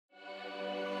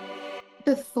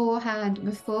beforehand,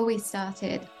 before we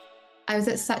started, I was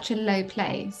at such a low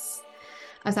place.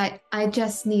 I was like, I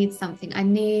just need something. I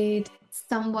need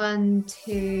someone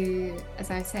to, as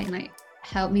I was saying, like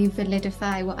help me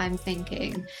validify what I'm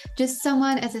thinking. Just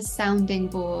someone as a sounding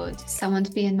board, someone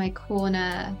to be in my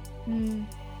corner, Mm.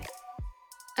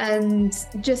 and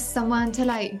just someone to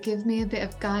like give me a bit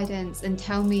of guidance and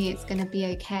tell me it's going to be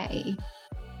okay.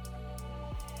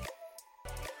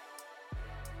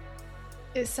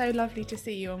 It's so lovely to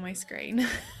see you on my screen.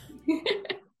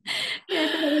 Yeah, I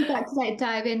feel like we're about to like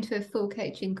dive into a full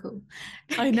coaching call.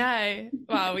 I know.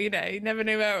 Well, you never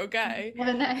know where it'll go.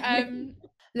 Never know. Um,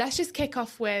 let's just kick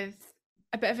off with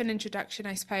a bit of an introduction,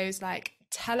 I suppose. Like,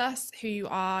 tell us who you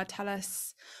are, tell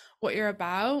us what you're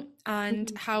about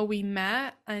and how we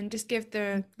met, and just give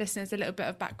the listeners a little bit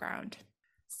of background.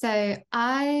 So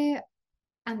I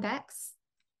am Bex.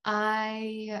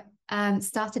 I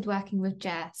started working with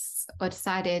Jess, or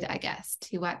decided, I guess,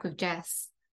 to work with Jess.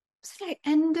 Was it like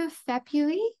end of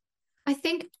February? I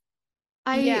think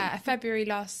I, Yeah, February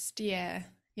last year.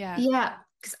 Yeah. yeah,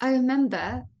 because I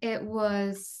remember it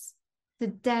was the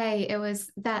day, it was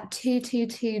that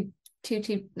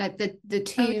 22222, like the Oh,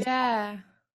 twos. yeah.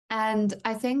 And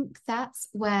I think that's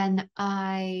when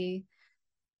I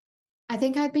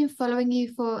think I'd been following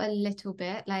you for a little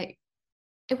bit. Like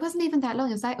it wasn't even that long.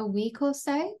 It was like a week or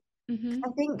so. Hmm. I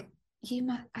think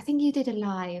I think you did a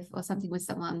live or something with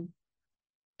someone.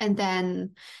 And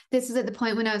then this was at the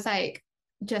point when I was like,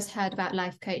 just heard about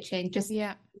life coaching, just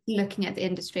Yeah. looking at the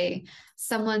industry.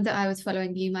 Someone that I was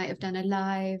following, you might have done a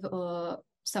live or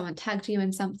someone tagged you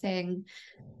in something.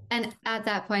 And at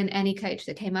that point, any coach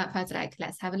that came up, I was like,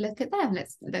 let's have a look at them.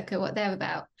 Let's look at what they're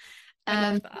about. I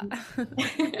love Um,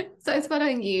 that. so I was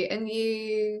following you, and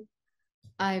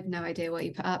I have no idea what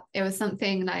you put up. It was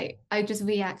something like I just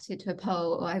reacted to a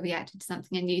poll, or I reacted to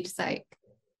something, and you just like,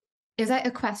 it was like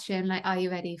a question, like, are you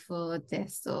ready for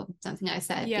this, or something. I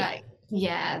said, Yeah. like,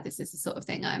 yeah, this is the sort of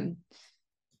thing I'm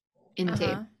into.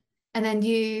 Uh-huh. And then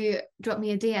you dropped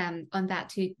me a DM on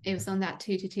that it was on that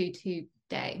 222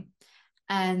 day.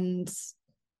 And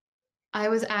I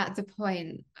was at the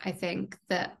point, I think,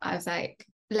 that I was like,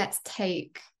 let's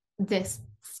take this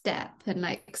step. And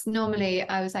like, 'cause normally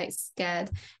I was like scared.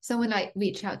 Someone like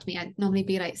reach out to me, I'd normally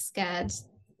be like scared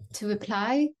to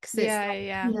reply because it's Yeah, like,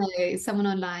 yeah. someone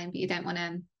online, but you don't want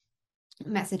to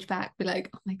message back, be like,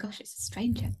 oh my gosh, it's a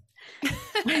stranger.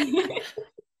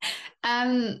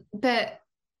 But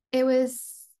it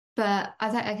was, but I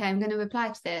was like, okay, I'm going to reply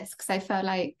to this because I felt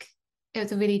like it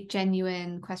was a really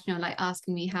genuine question, or like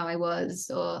asking me how I was,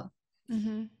 or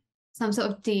Hmm. some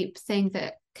sort of deep thing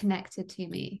that connected to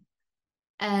me.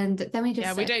 And then we Yeah,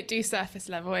 just we said, don't do surface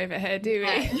level over here, do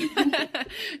yeah, we?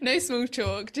 No small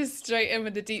talk, just straight in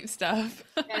with the deep stuff.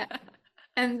 yeah.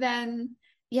 And then,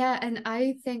 yeah, and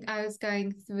I think I was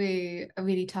going through a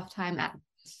really tough time at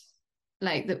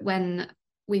like that when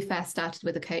we first started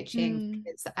with the coaching, Mm,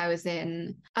 because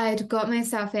I'd got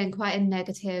myself in quite a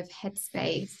negative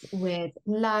headspace with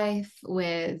life,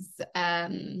 with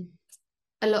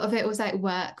a lot of it was like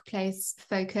workplace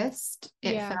focused.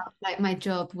 It yeah, felt like my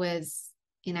job was,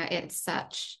 it's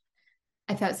such,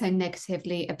 I felt so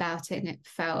negatively about it, and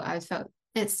I felt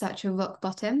it's such a rock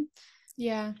bottom.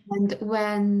 yeah, And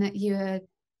when you're,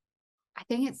 I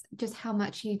think it's just how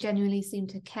much you genuinely seem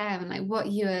to care, and like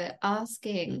what you're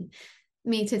asking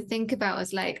me to think about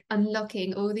was like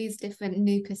unlocking all these different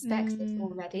new perspectives mm,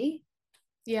 already.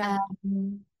 yeah,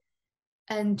 Um,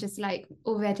 and just like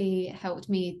already helped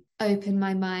me open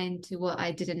my mind to what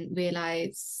I didn't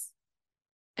realize.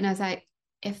 And I was like,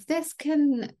 if this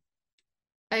can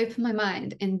open my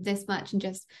mind in this much and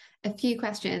just a few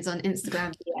questions on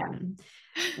Instagram DM,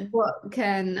 what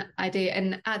can I do?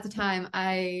 And at the time,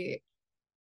 I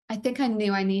think I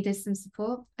knew I needed some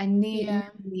support. yeah,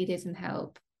 Needed some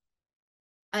help.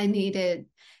 I needed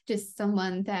just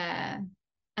someone there,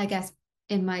 I guess,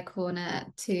 in my corner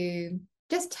to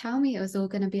just tell me it was all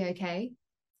going to be okay.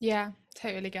 yeah,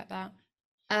 totally get that.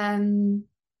 Um,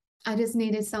 I just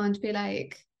needed someone to be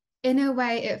like, in a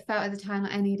way, it felt at the time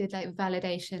like I needed like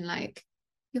validation, like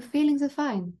your feelings are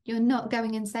fine. You're not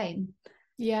going insane.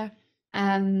 Yeah,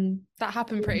 Um, that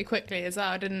happened pretty quickly as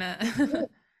well, didn't it?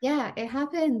 yeah, it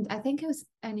happened. I think it was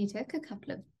only took a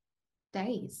couple of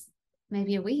days,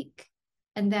 maybe a week.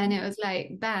 And then it was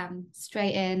like, bam,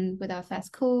 straight in with our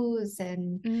first calls.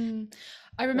 And Mm.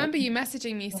 I remember you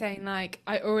messaging me saying like,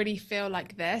 I already feel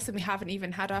like this, and we haven't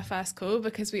even had our first call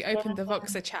because we opened the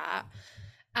Voxer chat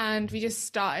and we just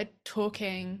started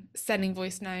talking, sending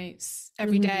voice notes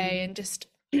every day, mm, and just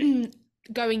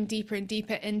going deeper and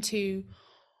deeper into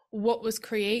what was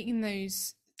creating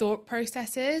thought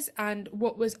processes and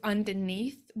what was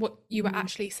underneath what you were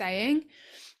actually saying.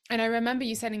 And I remember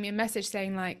you sending me a message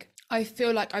saying like, I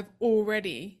feel like I've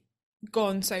already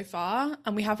gone so far,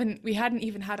 and we hadn't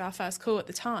even had our first call at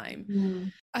the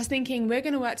time. I was thinking, we're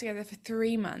going to work together for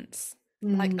 3 months,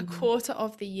 like a quarter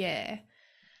of the year,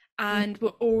 and we're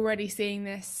already seeing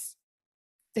this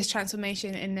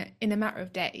transformation in a matter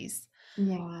of days.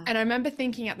 Yeah. And I remember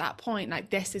thinking at that point,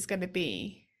 like, this is going to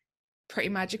be pretty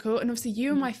magical. And obviously you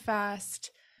were my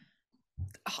first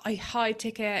high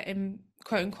ticket, in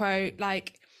quote unquote,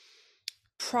 like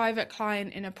private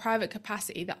client in a private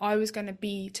capacity that I was going to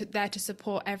be there to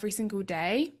support every single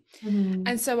day.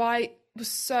 And so I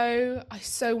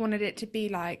so wanted it to be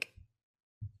like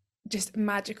just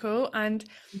magical. And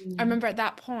I remember at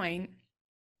that point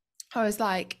I was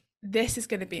like, this is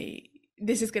going to be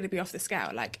off the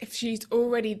scale. Like, if she's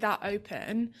already that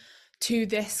open to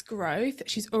this growth,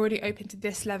 she's already open to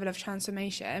this level of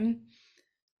transformation,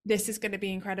 this is going to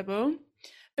be incredible.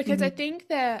 Because I think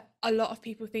that a lot of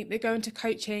people think they go into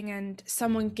coaching and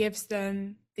someone gives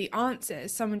them the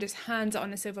answers, someone just hands it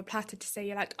on a silver platter to say,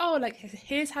 you're like, oh, like,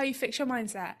 here's how you fix your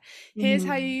mindset, here's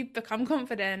how you become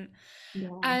confident.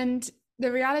 And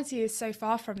the reality is so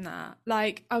far from that.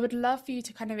 Like, I would love for you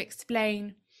to kind of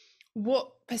explain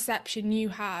what perception you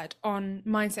had on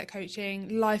mindset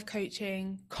coaching, life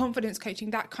coaching, confidence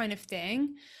coaching, that kind of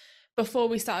thing, before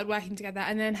we started working together,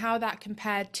 and then how that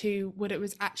compared to what it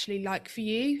was actually like for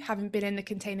you, having been in the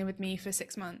container with me for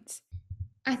 6 months.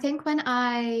 I think when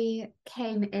I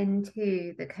came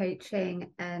into the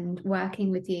coaching and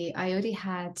working with you, I already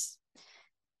had,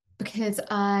 because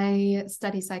I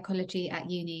studied psychology at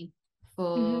uni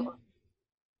for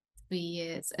 3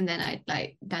 years, and then I'd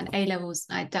like done A-levels,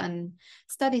 I'd done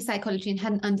studied psychology and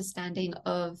had an understanding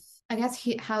of, I guess,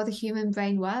 how the human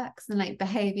brain works and like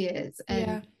behaviors,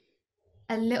 and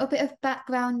a little bit of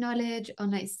background knowledge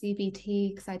on like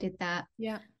CBT, because I did that.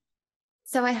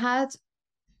 So I had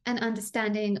an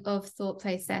understanding of thought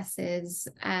processes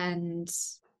and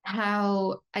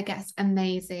how, I guess,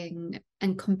 amazing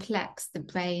and complex the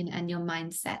brain and your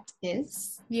mindset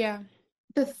is.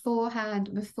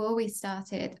 Beforehand, before we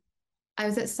started, I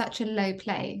was at such a low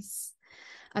place.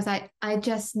 I was like, I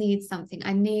just need something.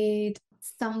 I need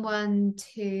someone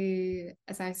to,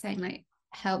 as I was saying, like,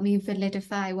 help me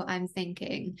validify what I'm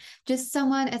thinking. Just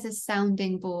someone as a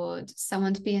sounding board,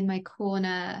 someone to be in my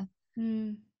corner.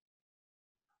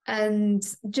 And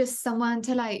just someone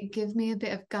to like give me a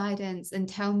bit of guidance and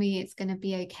tell me it's going to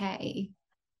be okay.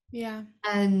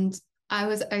 And I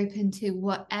was open to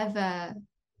whatever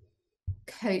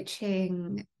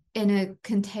coaching in a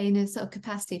container sort of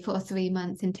capacity for a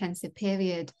 3-month intensive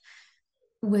period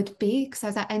would be, because I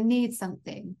was like, I need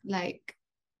something, like,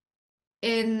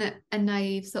 in a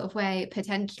naive sort of way.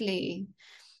 Potentially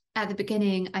at the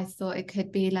beginning I thought it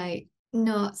could be like,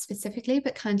 not specifically,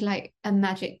 but kind of like a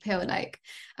magic pill, like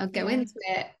I'll go into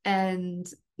it and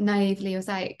naively I was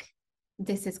like,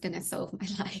 this is going to solve my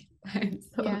life.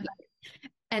 Sort of like,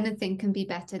 anything can be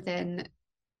better than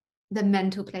the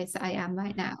mental place that I am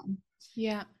right now.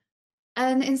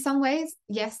 And in some ways,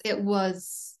 yes, it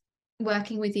was,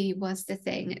 working with you was the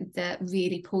thing that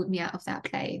really pulled me out of that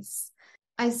place.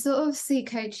 I sort of see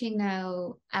coaching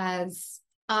now as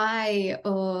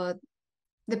or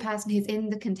the person who's in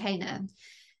the container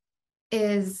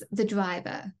is the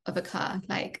driver of a car.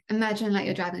 Like, imagine like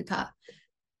you're driving a car.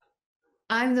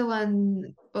 I'm the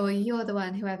one, or you're the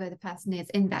one, whoever the person is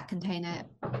in that container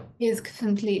is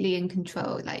completely in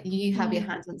control. Like, you have your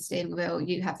hands on the steering wheel,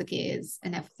 you have the gears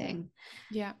and everything.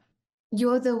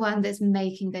 You're the one that's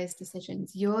making those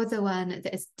decisions. You're the one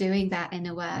that is doing that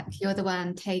inner work. You're the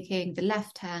one taking the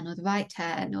left turn or the right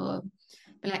turn, or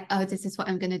like, oh, this is what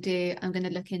I'm going to do. I'm going to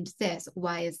look into this.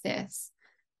 Why is this?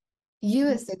 You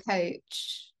as the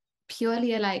coach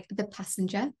purely are like the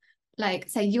passenger. Like,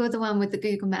 say you're the one with the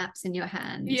Google Maps in your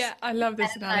hand. I love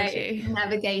this analogy. Like,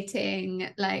 navigating,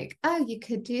 like, oh, you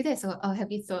could do this, or oh,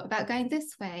 have you thought about going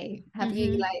this way? Have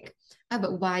you, like, oh,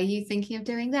 but why are you thinking of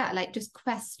doing that? Like, just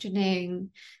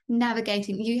questioning,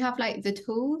 navigating. You have like the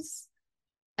tools,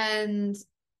 and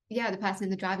the person in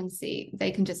the driving seat,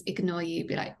 they can just ignore you,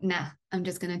 be like, nah, I'm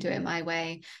just going to do it my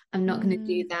way. I'm not going to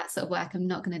do that sort of work. I'm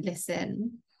not going to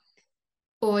listen.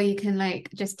 Or you can like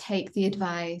just take the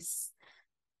advice,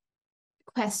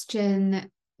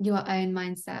 question your own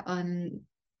mindset on,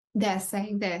 they're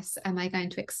saying this, am I going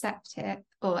to accept it?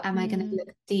 Or am I going to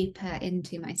look deeper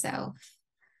into myself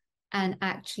and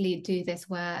actually do this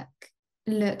work,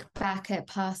 look back at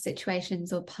past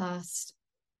situations or past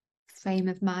frame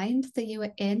of mind that you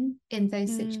were in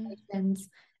those situations,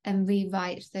 and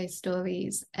rewrite those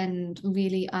stories and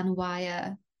really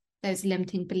unwire those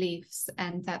limiting beliefs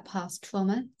and that past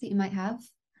trauma that you might have.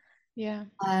 Yeah.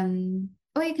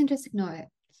 Or you can just ignore it.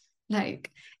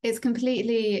 Like, it's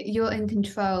completely, you're in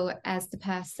control as the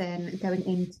person going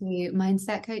into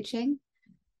mindset coaching.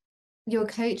 Your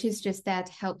coach is just there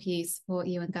to help you, support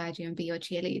you, and guide you and be your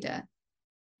cheerleader.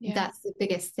 Yeah. That's the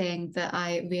biggest thing that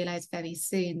I realized very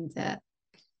soon, that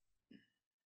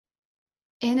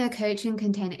in a coaching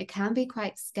container, it can be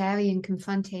quite scary and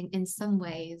confronting in some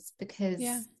ways, because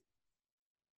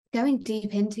going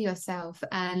deep into yourself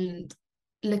and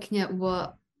looking at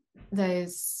what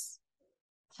those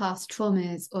past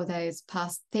traumas or those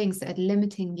past things that are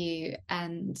limiting you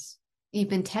and you've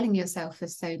been telling yourself for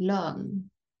so long,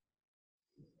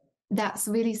 that's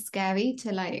really scary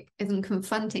to like, isn't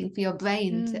confronting for your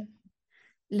brain to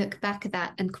look back at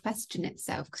that and question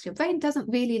itself, because your brain doesn't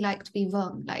really like to be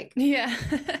wrong. Like,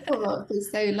 for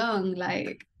so long,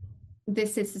 like,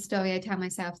 this is the story I tell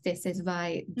myself, this is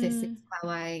right, this is how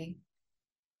I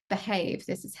behave,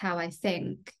 this is how I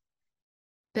think.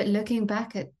 But looking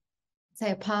back at,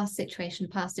 say, a past situation,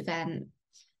 past event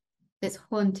that's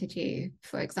haunted you,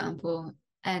 for example,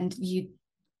 and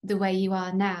the way you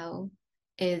are now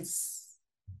is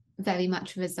very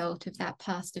much a result of that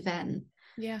past event.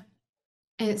 Yeah.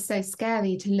 And it's so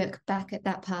scary to look back at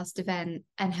that past event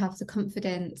and have the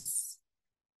confidence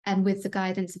and with the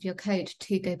guidance of your coach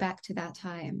to go back to that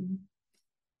time.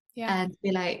 Yeah. And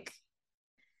be like,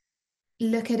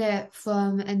 look at it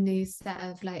from a new set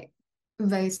of like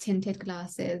rose tinted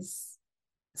glasses.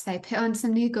 So put on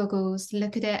some new goggles,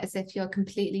 look at it as if you're a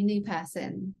completely new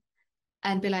person,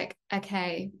 and be like,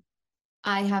 okay,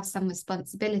 I have some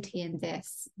responsibility in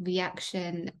this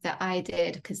reaction that I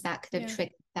did, because that could have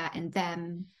triggered that in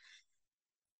them.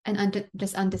 And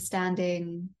just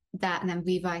understanding that and then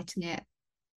rewriting it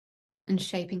and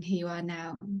shaping who you are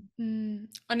now.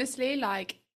 Honestly,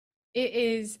 like, it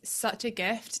is such a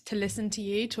gift to listen to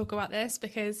you talk about this,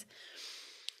 because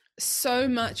so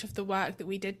much of the work that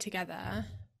we did together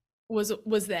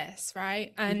was this,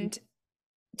 right? And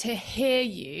to hear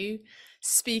you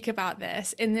speak about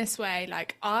this in this way,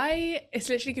 like, it's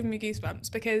literally giving me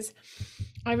goosebumps, because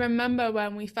I remember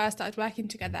when we first started working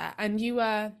together and you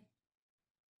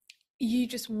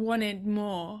just wanted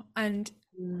more. And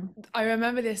I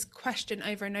remember this question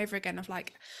over and over again of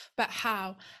like, but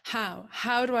how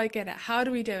do I get it? How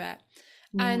do we do it?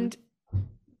 And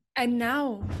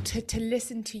now to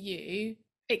listen to you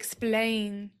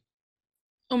explain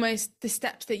almost the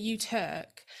steps that you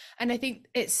took. And I think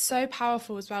it's so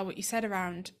powerful as well what you said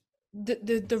around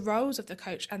the roles of the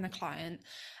coach and the client,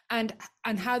 and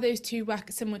how those two work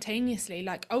simultaneously.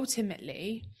 Like,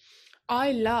 ultimately,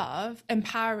 I love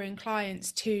empowering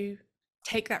clients to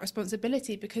take that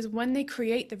responsibility, because when they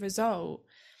create the result,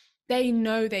 they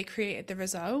know they created the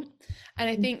result. And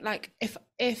I think, like,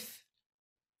 if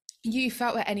you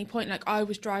felt at any point like I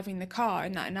was driving the car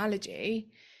in that analogy,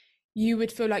 you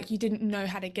would feel like you didn't know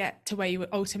how to get to where you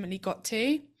ultimately got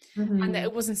to, and that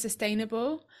it wasn't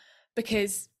sustainable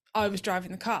because I was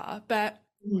driving the car. But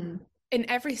in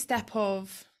every step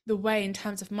of the way, in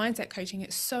terms of mindset coaching,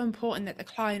 it's so important that the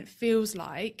client feels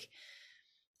like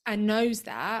and knows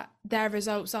that their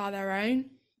results are their own.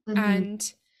 And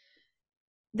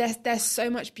there's so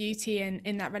much beauty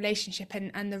in that relationship,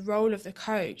 and the role of the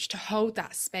coach to hold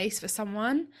that space for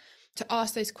someone, to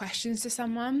ask those questions to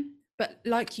someone. But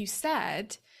like you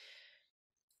said,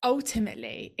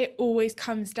 ultimately, it always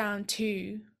comes down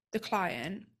to the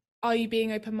client. Are you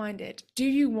being open-minded? Do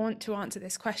you want to answer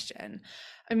this question?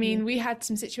 I mean, we had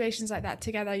some situations like that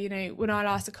together, you know, when I'll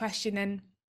ask a question and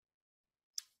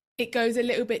it goes a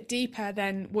little bit deeper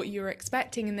than what you were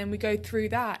expecting, and then we go through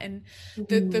that, and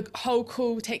the whole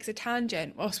call takes a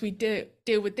tangent whilst we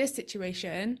deal with this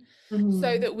situation,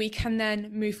 so that we can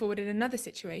then move forward in another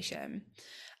situation.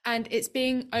 And it's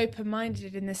being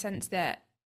open-minded in the sense that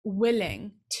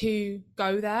willing to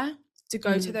go there, to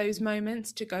go to those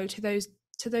moments, to go to those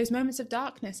moments of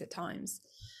darkness at times,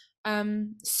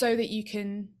 so that you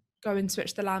can go and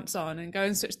switch the lamps on and go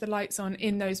and switch the lights on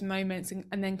in those moments,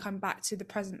 and then come back to the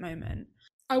present moment.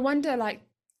 I wonder, like,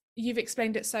 you've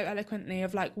explained it so eloquently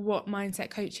of like what mindset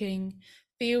coaching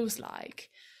feels like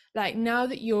now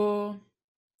that you're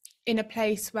in a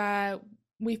place where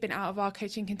we've been out of our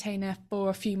coaching container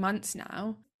for a few months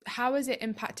now. How has it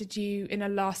impacted you in a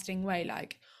lasting way?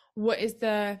 Like, what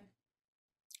are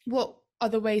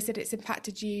the ways that it's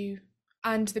impacted you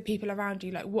and the people around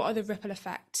you? Like, what are the ripple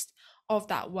effects of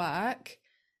that work,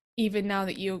 even now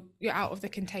that you're out of the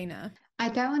container? I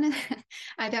don't want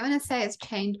to say it's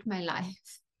changed my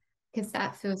life, because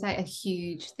that feels like a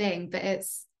huge thing, but it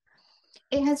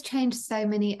has changed so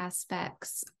many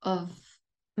aspects of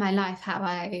my life, how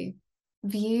I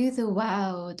view the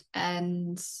world,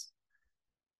 and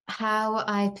how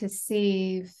I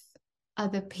perceive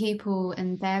other people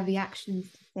and their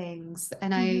reactions to things.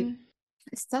 And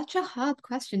it's such a hard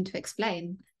question to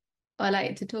explain or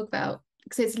like to talk about,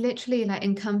 because it's literally like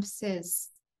encompasses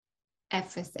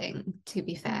everything, to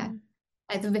be fair.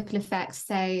 Like the ripple effect,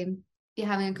 say you're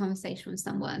having a conversation with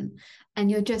someone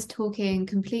and you're just talking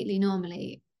completely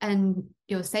normally, and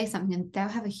you'll say something and they'll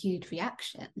have a huge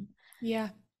reaction. Yeah.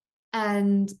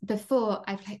 And before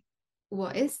I'd like,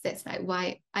 what is this? Like,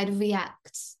 why I'd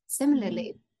react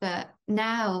similarly. But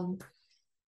now,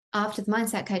 after the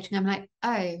mindset coaching, I'm like,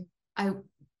 oh,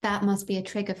 that must be a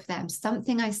trigger for them.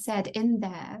 Something I said in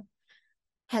there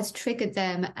has triggered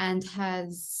them, and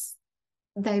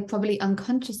they probably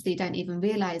unconsciously don't even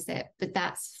realize it, but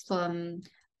that's from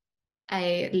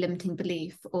a limiting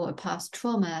belief or a past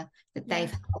trauma that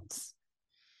they've had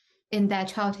in their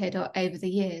childhood or over the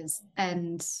years.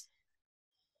 And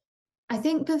I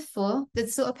think before, the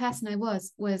sort of person I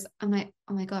was I'm like,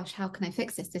 oh my gosh, how can I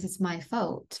fix this? This is my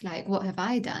fault. Like, what have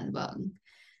I done wrong?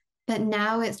 But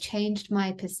now it's changed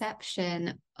my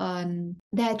perception on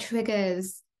their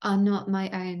triggers are not my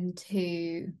own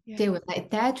to deal with.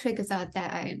 Like, their triggers are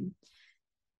their own.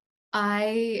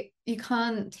 You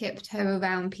can't tiptoe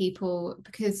around people,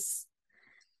 because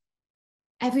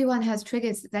everyone has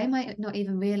triggers that they might not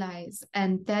even realize,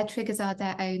 and their triggers are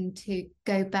their own to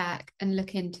go back and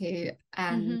look into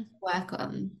and work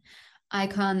on. I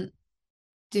can't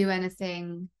do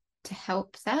anything to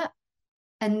help that,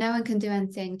 and no one can do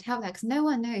anything to help that, because no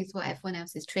one knows what everyone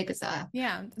else's triggers are.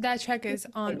 Yeah, their triggers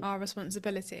aren't our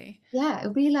responsibility. Yeah, it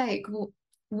would be like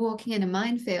walking in a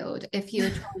minefield if you were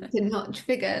trying to not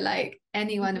trigger like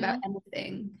anyone about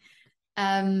anything.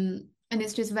 And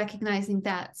it's just recognizing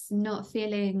that's not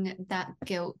feeling that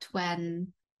guilt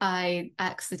when I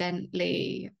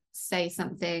accidentally say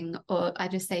something, or I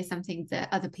just say something that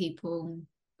other people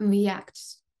react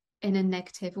in a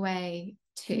negative way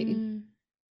to.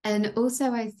 And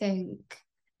also, I think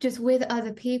just with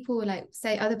other people, like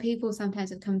say other people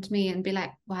sometimes have come to me and be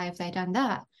like, why have they done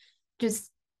that? Just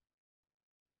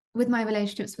with my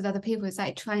relationships with other people, it's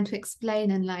like trying to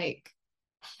explain and like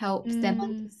help them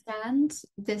understand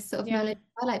this sort of knowledge.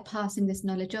 I like passing this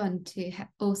knowledge on to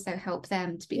also help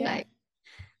them to be like,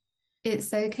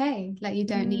 it's okay. Like, you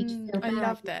don't need to feel bad. I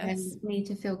love this. You don't need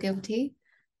to feel guilty.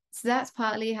 So that's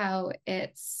partly how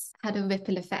it's had a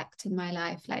ripple effect in my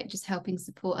life, like just helping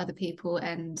support other people.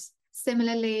 And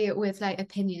similarly with like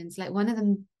opinions, like one of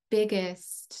the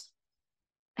biggest,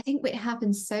 I think it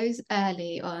happened so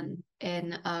early on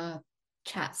in our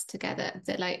chats together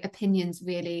that like opinions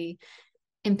really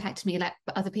impacted me. Like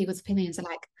other people's opinions are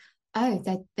like, oh,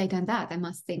 they done that, they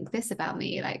must think this about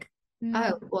me. Like,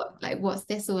 oh, what's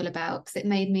this all about? Because it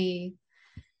made me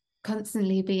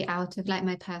constantly be out of like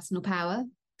my personal power,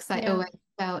 because I always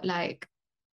felt like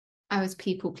I was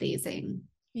people pleasing.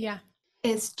 Yeah.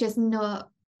 It's just not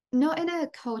in a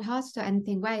cold-hearted or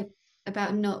anything way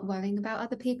about not worrying about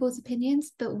other people's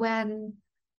opinions, but when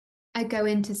I go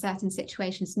into certain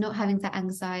situations, not having that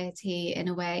anxiety in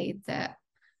a way that,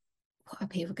 what are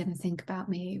people going to think about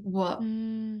me? What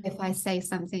if I say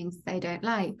something they don't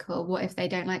like, or what if they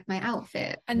don't like my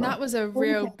outfit? And that was a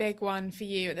real big one for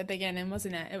you at the beginning,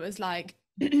 wasn't it? It was like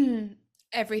the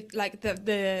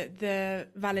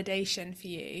validation for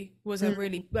you was a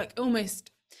really like almost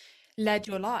led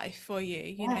your life for you,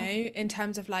 you know, in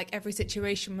terms of like every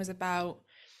situation was about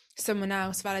someone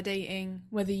else validating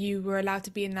whether you were allowed to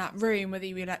be in that room, whether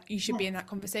you should be in that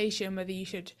conversation, whether you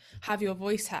should have your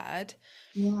voice heard.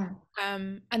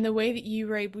 And the way that you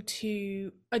were able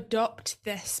to adopt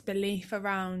this belief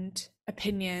around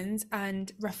opinions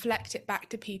and reflect it back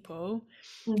to people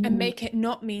and make it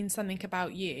not mean something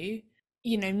about you,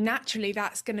 you know, naturally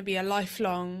that's going to be a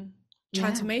lifelong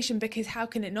transformation, because how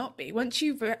can it not be? Once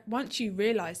you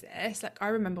realize this, like I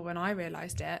remember when I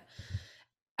realized it,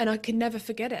 and I could never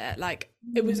forget it. Like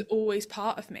it was always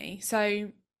part of me.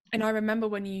 So, and I remember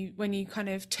when you kind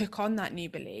of took on that new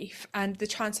belief, and the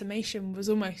transformation was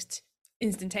almost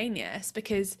instantaneous,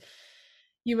 because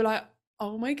you were like,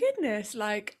 oh my goodness,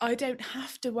 like I don't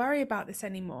have to worry about this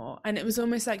anymore. And it was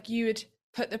almost like you would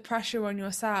put the pressure on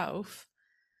yourself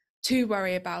to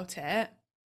worry about it.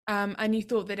 And you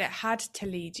thought that it had to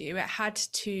lead you, it had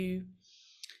to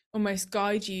almost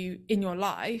guide you in your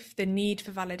life, the need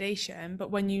for validation.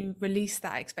 But when you release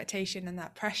that expectation and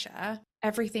that pressure,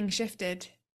 everything shifted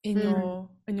in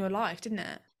your life, didn't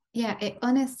it? Yeah, it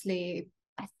honestly,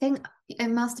 I think it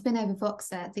must have been over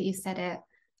Voxer that you said it.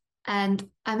 And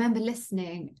I remember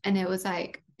listening, and it was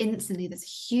like instantly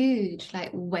this huge like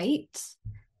weight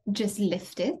just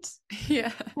lifted.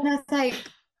 Yeah. And I was like,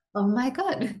 oh my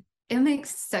God, it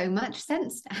makes so much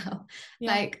sense now.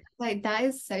 Yeah. Like that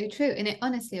is so true. And it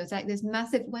honestly was like this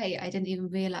massive weight I didn't even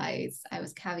realize I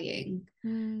was carrying.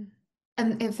 Mm.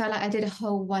 And it felt like I did a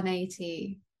whole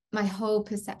 180. My whole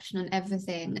perception on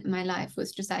everything in my life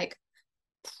was just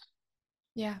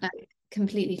Yeah. like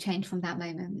completely changed from that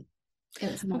moment. It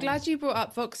was I'm glad nice. you brought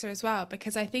up Voxer as well,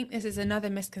 because I think this is another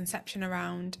misconception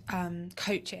around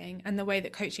coaching and the way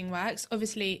that coaching works.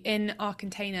 Obviously, in our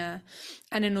container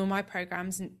and in all my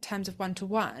programs, in terms of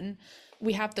one-to-one,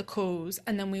 we have the calls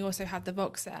and then we also have the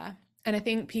Voxer. And I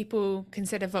think people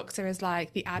consider Voxer as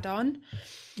like the add-on.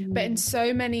 But in Mm.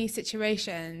 so many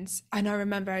situations, and I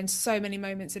remember in so many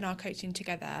moments in our coaching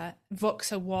together,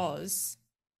 Voxer was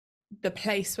the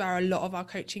place where a lot of our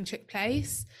coaching took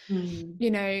place. Mm.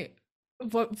 You know,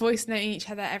 voice noting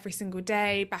each other every single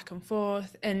day, back and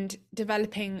forth, and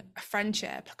developing a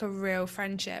friendship, like a real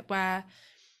friendship where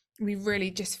we really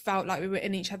just felt like we were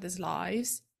in each other's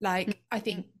lives. Like, I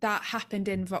think that happened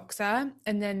in Voxer.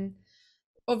 And then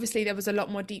obviously there was a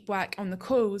lot more deep work on the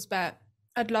calls, but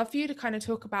I'd love for you to kind of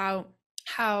talk about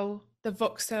how the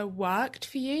Voxer worked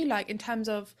for you, like in terms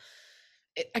of,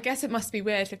 I guess it must be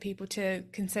weird for people to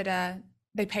consider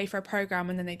they pay for a program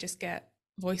and then they just get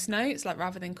voice notes, like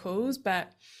rather than calls.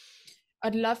 But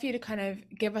I'd love for you to kind of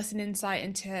give us an insight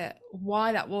into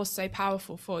why that was so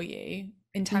powerful for you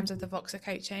in terms of the Voxer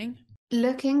coaching.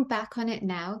 Looking back on it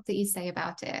now that you say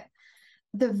about it,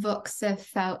 the Voxer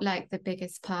felt like the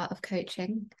biggest part of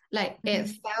coaching. Like it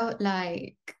Mm-hmm. felt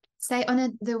like, say,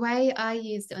 the way I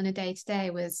used it on a day to day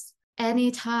was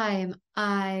anytime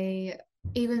I,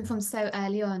 even from so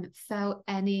early on, felt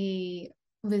any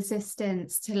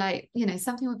resistance to like,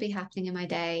 something would be happening in my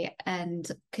day. And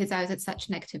because I was at such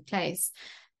a negative place,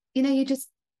 you just,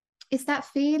 it's that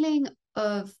feeling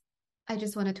of, I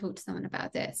just want to talk to someone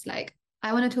about this. Like,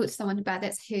 I want to talk to someone about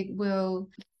this who will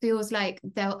feels like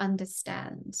they'll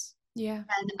understand. Yeah.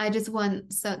 And I just want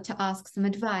to ask some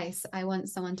advice. I want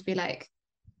someone to be like,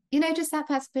 just that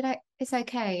person be like, it's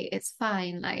okay, it's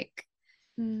fine. Like,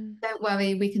 Mm. don't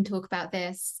worry, we can talk about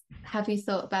this. Have you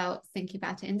thought about thinking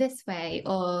about it in this way?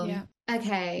 Or, Yeah.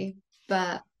 okay,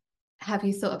 but have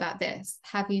you thought about this?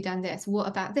 Have you done this? What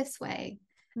about this way?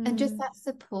 And just Mm. that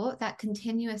support, that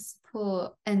continuous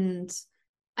support. And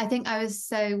I think I was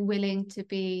so willing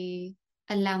to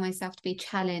allow myself to be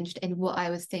challenged in what I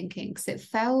was thinking because it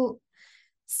felt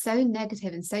so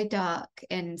negative and so dark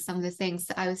in some of the things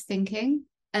that I was thinking.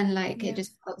 And like it Yeah.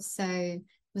 just felt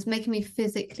it was making me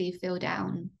physically feel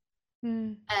down.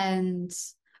 Mm. And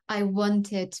I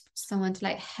wanted someone to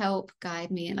like help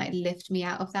guide me and like lift me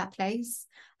out of that place.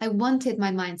 I wanted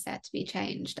my mindset to be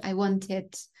changed. I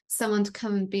wanted someone to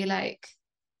come and be like,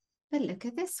 but look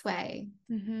at this way.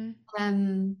 Mm-hmm.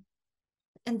 Um,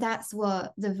 and that's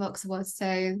what the Voxer was.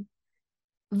 So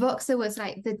Voxer was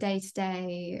like the day to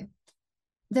day,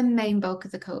 the main bulk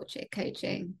of the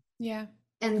coaching. Yeah.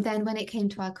 And then when it came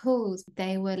to our calls,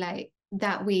 they were like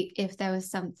that week, if there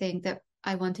was something that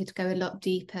I wanted to go a lot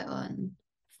deeper on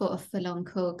for a full on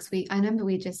call. Because I remember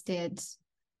we just did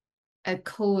a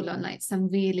call on like some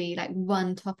really like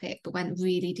one topic, but went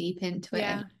really deep into it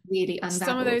and Yeah. really Some of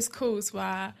unraveled. those calls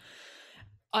were,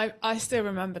 I still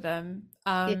remember them.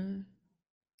 Yeah.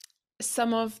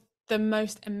 Some of the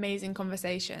most amazing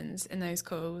conversations in those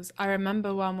calls. I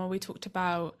remember one where we talked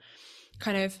about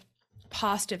kind of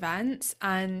past events,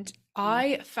 and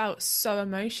I felt so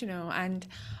emotional, and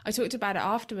I talked about it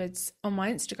afterwards on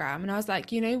my Instagram, and I was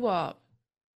like, you know what?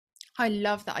 I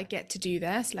love that I get to do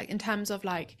this, like in terms of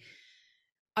like,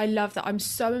 I love that I'm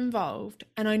so involved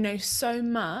and I know so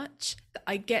much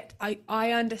that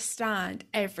I understand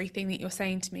everything that you're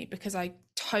saying to me because I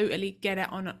totally get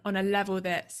it on a level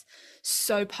that's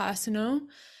so personal.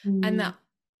 And Mm. that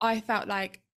I felt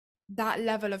like that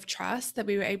level of trust that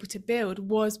we were able to build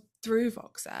was through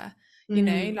Voxer,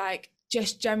 Mm. like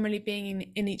just generally being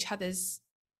in each other's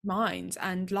minds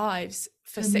and lives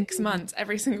for 6 Mm. months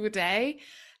every single day.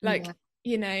 Yeah.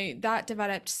 Like, that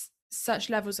developed such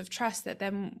levels of trust that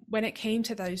then when it came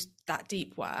to that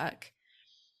deep work,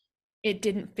 it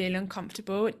didn't feel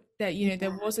uncomfortable, that there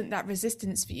Yeah. wasn't that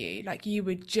resistance for you, like you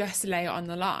would just lay it on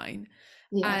the line.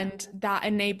 Yeah. And that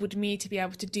enabled me to be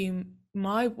able to do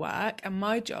my work and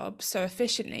my job so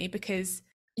efficiently because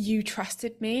you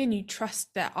trusted me and you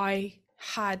trust that I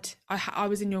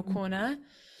was in your corner.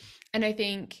 And I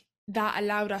think that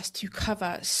allowed us to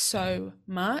cover so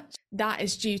much. That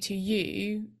is due to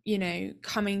you,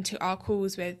 coming to our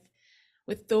calls with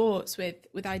thoughts,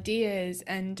 with ideas,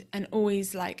 and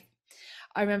always like,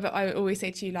 I remember I would always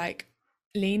say to you, like,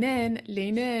 lean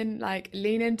in, like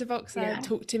lean into Voxer, Yeah.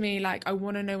 talk to me, like I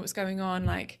want to know what's going on,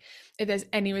 like if there's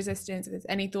any resistance, if there's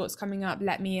any thoughts coming up,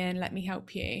 let me in, let me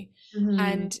help you. Mhm.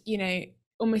 And you know,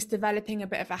 almost developing a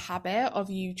bit of a habit of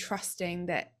you trusting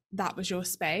that that was your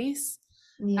space.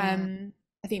 Yeah.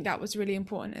 I think that was really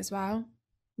important as well.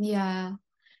 Yeah.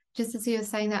 Just as you were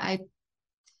saying that,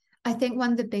 I think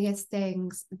one of the biggest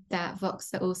things that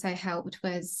Voxer also helped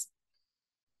was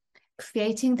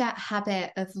creating that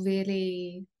habit of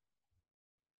really,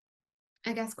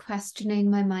 I guess, questioning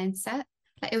my mindset.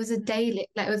 Like it was a daily,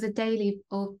 like it was a daily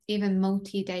or even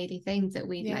multi-daily thing that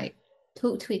we'd Yeah. like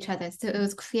talk to each other. So it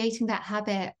was creating that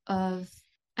habit of,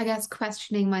 I guess,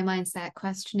 questioning my mindset,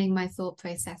 questioning my thought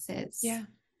processes. Yeah.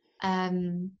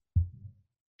 Um,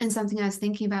 and something I was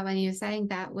thinking about when you were saying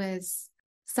that was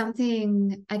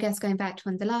something, I guess, going back to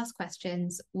one of the last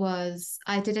questions, was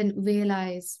I didn't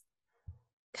realize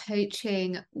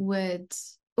coaching would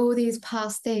all these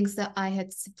past things that I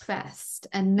had suppressed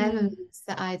and Mm. memories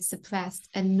that I'd suppressed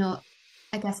and not,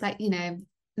 I guess, like, you know,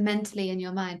 mentally in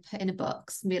your mind, put in a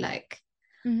box and be like,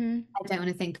 Mm-hmm. I don't want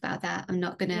to think about that. I'm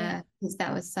not Yeah. gonna, because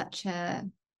that was such a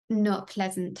not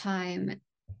pleasant time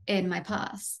in my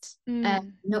past.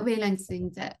 Mm. Not realizing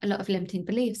that a lot of limiting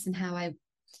beliefs and how I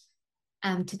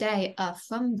am today are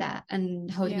from that and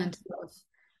holding Yeah. on to a lot of,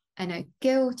 I know,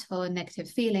 guilt or negative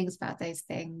feelings about those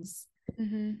things.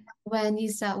 Mm-hmm. When you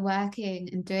start working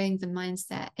and doing the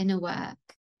mindset inner work,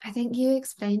 I think you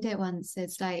explained it once.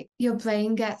 It's like your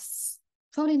brain gets,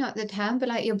 probably not the term, but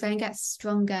like your brain gets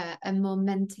stronger and more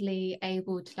mentally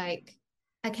able to like,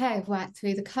 okay, I've worked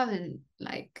through the current,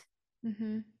 like,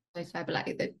 Mm-hmm. but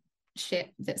like the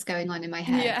shit that's going on in my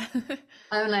head. Yeah.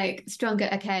 I'm like stronger.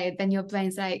 Okay, then your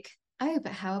brain's like, oh,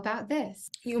 but how about this?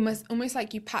 You almost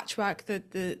like you patchwork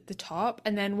the top,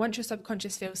 and then once your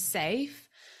subconscious feels safe,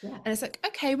 Yeah, and it's like,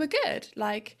 okay, we're good,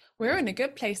 like we're in a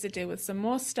good place to deal with some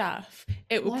more stuff,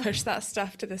 it will yeah, push that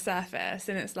stuff to the surface,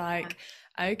 and it's like,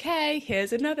 okay,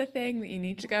 here's another thing that you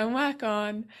need to go and work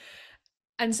on.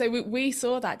 And so we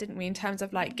saw that, didn't we, in terms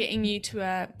of like getting you to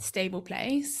a stable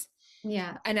place.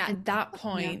 yeah. And And at that yeah,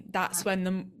 point, that's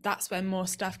when more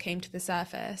stuff came to the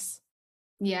surface.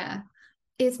 yeah.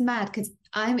 It's mad because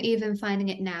I'm even finding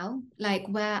it now, like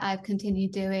where I've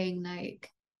continued doing, like,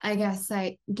 I guess,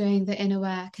 like doing the inner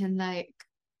work and like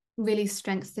really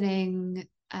strengthening,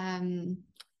 I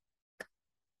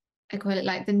call it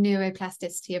like the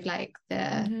neuroplasticity of like the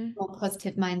Mm-hmm. more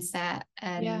positive mindset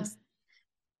and Yeah.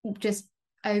 just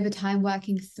over time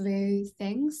working through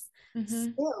things.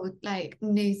 Mm-hmm. Still, like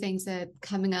new things are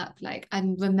coming up. Like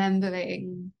I'm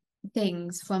remembering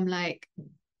things from like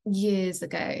years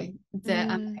ago that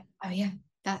I'm Mm. like, oh yeah,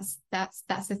 that's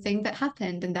the thing that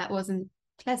happened and that wasn't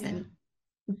Yeah. pleasant.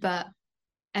 But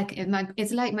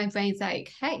it's like my brain's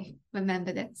like, hey,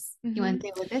 remember this? You want Mm-hmm.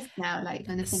 to deal with this now? Like you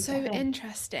want to think So about this?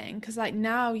 interesting, because like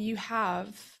now you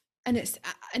have, and it's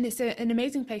an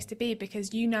amazing place to be,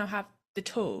 because you now have the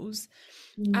tools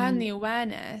and Mm, the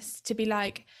awareness to be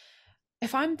like,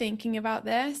 if I'm thinking about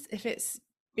this, if it's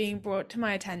being brought to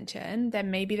my attention, then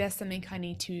maybe there's something I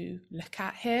need to look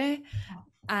at here.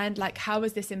 And like, how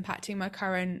is this impacting my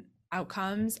current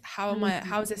outcomes? mm,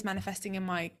 how is this manifesting in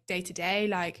my day to day?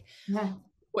 Like, yeah,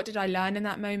 what did I learn in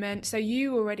that moment? So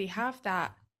you already have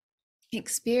that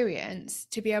experience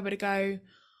to be able to go,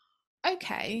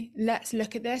 okay, let's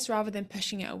look at this, rather than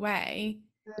pushing it away.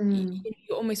 mm,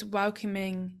 You're almost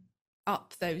welcoming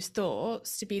up those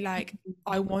thoughts to be like,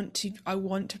 I want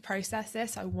to process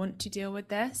this, I want to deal with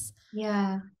this.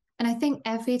 yeah. And I think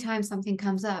every time something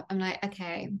comes up, I'm like,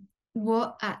 okay,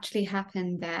 what actually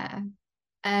happened there?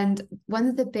 And one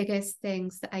of the biggest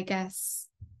things that I guess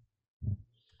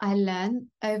I learned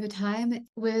over time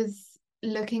with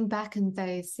looking back in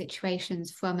those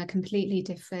situations from a completely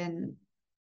different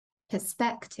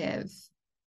perspective,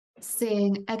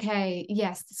 seeing, okay,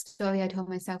 yes, the story I told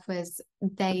myself was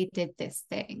they did this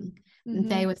thing, Mm-hmm.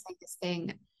 they were saying this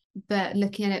thing, but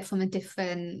looking at it from a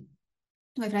different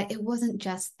way, like it wasn't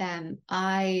just them.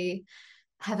 I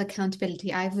have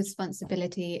accountability, I have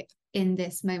responsibility in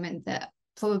this moment that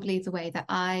probably the way that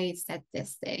I said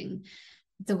this thing,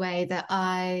 the way that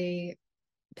I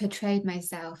portrayed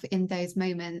myself in those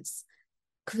moments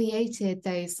created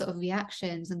those sort of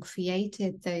reactions and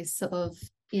created those sort of,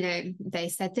 you know, they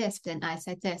said this, but then I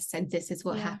said this, and this is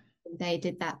what Yeah. happened. They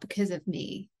did that because of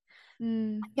me.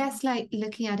 Mm. I guess like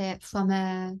looking at it from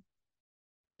a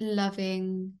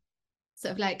loving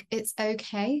sort of like, it's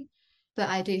okay, but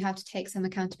I do have to take some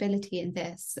accountability in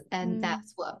this. And Mm.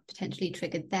 that's what potentially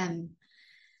triggered them.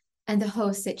 And the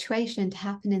whole situation to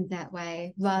happen in that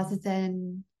way, rather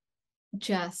than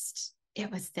just it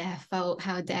was their fault.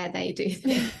 How dare they do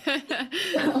this?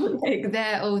 Like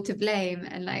they're all to blame.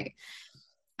 And like,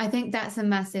 I think that's a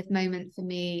massive moment for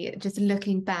me, just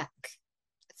looking back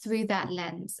through that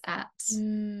lens at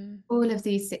all of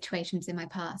these situations in my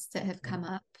past that have come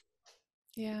up.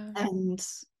 Yeah. And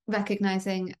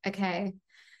recognizing, okay,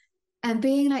 and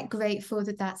being like grateful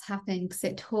that that's happened because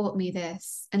it taught me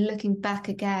this, and looking back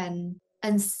again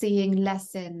and seeing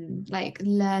like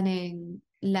learning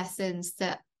lessons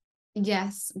that,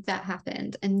 yes, that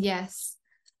happened. And yes,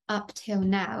 up till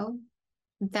now,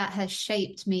 that has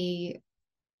shaped me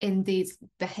in these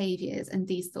behaviors and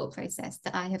these thought process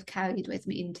that I have carried with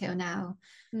me until now.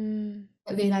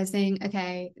 Realizing,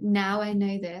 okay, now I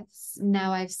know this,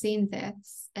 now I've seen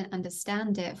this and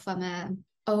understand it from a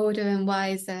older and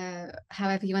wiser,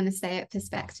 however you want to say it,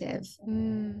 perspective.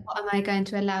 What am I going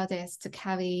to allow this to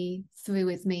carry through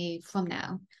with me from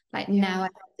now? Like now I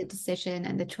have the decision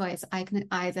and the choice. I can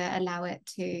either allow it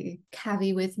to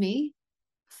carry with me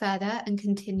further and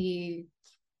continue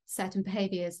certain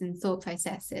behaviors and thought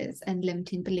processes and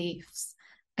limiting beliefs.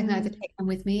 I can either take them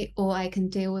with me, or I can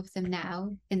deal with them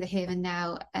now in the here and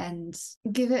now and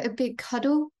give it a big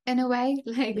cuddle in a way,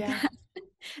 like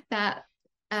that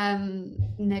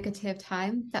negative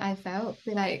time that I felt,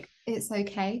 be like, it's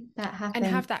okay, that happened.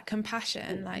 And have that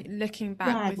compassion, like looking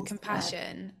back with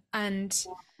compassion and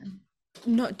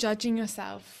not judging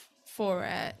yourself for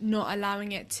it, not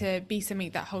allowing it to be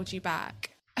something that holds you back.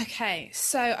 Okay,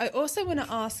 so I also want to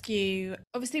ask you,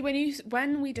 obviously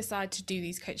when we decide to do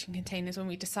these coaching containers, when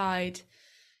we decide,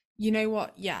 you know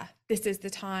what, yeah, this is the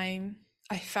time,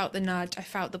 I felt the nudge, I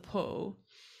felt the pull,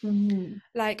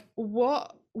 like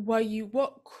what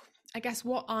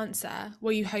answer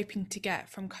were you hoping to get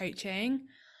from coaching?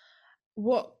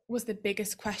 What was the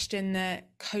biggest question that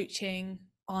coaching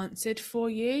answered for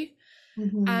you?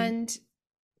 And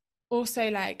also,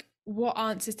 like, what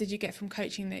answers did you get from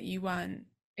coaching that you weren't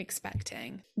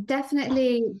expecting?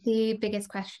 Definitely the biggest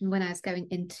question when I was going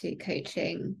into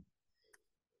coaching,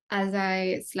 as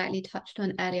I slightly touched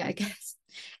on earlier, I guess,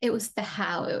 it was the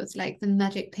how. It was like the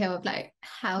magic pill of like,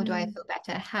 how do I feel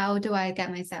better? How do I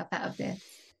get myself out of this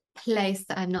place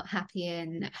that I'm not happy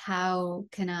in? How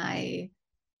can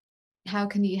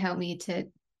you help me to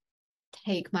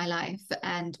take my life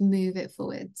and move it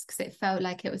forwards? Because it felt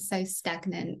like it was so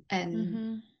stagnant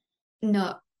and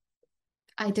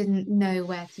I didn't know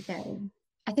where to go.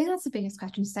 I think that's the biggest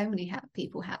question so many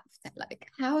people have. That like,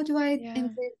 how do I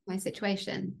improve my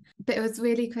situation? But it was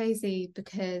really crazy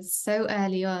because so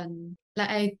early on, like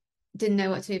I didn't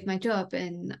know what to do with my job.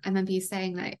 And I remember you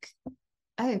saying like,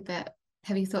 oh, but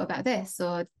have you thought about this?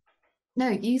 Or no,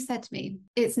 you said to me,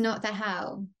 it's not the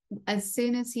how. As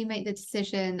soon as you make the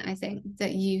decision, I think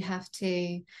that you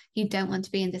don't want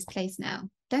to be in this place now.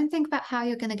 Don't think about how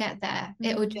you're going to get there.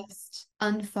 It will just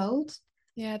unfold.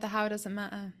 Yeah, the how doesn't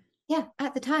matter. Yeah,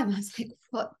 at the time I was like,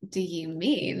 what do you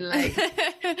mean? Like,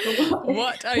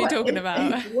 what are you talking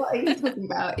about? What are you talking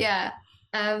about? Yeah.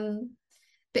 But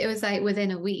it was like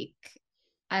within a week,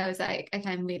 I was like, okay,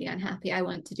 I'm really unhappy. I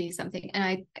want to do something. And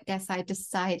I guess I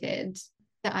decided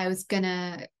that I was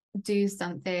gonna do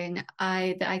something.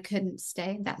 That I couldn't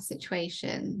stay in that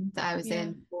situation that I was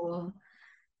in for.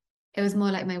 It was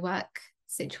more like my work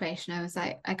situation. I was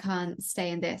like, I can't stay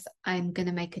in this. I'm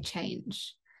gonna make a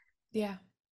change. Yeah.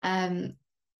 And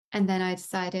then I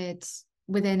decided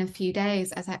within a few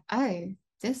days, I was like, oh,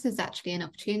 this is actually an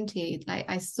opportunity. Like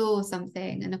I saw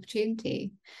something, an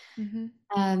opportunity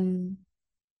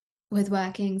with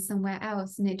working somewhere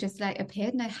else. And it just like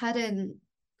appeared. And I hadn't,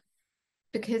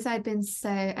 because I'd been so,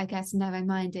 I guess,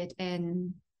 narrow-minded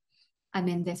I'm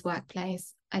in this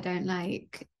workplace. I don't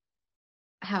like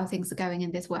how things are going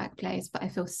in this workplace, but I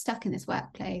feel stuck in this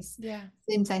workplace. Yeah.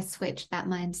 As soon as I switched that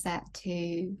mindset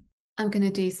to, I'm going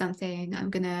to do something, I'm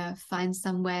going to find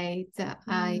some way that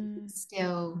I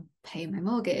still pay my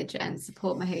mortgage and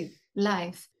support my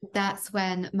life. That's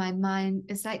when my mind,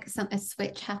 it's like a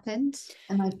switch happened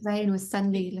and my brain was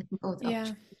suddenly looking for the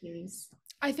opportunities.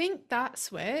 I think that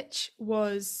switch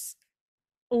was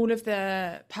all of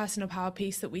the personal power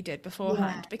piece that we did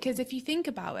beforehand. Because if you think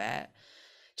about it,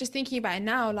 just thinking about it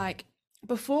now, like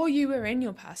before you were in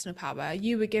your personal power,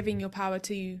 you were giving your power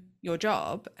to your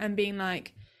job and being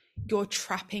like, you're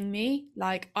trapping me.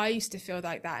 Like I used to feel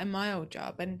like that in my old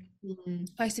job, and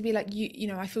I used to be like, you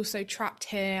know, I feel so trapped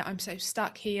here, I'm so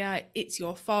stuck here, it's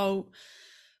your fault.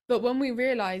 But when we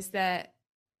realize that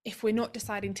if we're not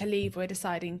deciding to leave, we're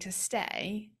deciding to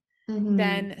stay,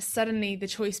 then suddenly the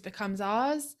choice becomes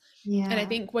ours. And I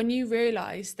think when you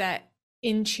realize that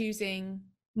in choosing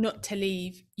not to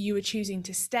leave, you were choosing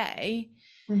to stay,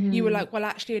 You were Mm-hmm. like, well,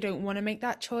 actually, I don't want to make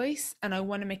that choice and I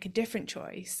want to make a different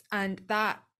choice. And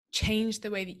that changed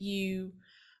the way that you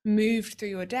moved through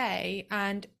your day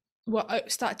and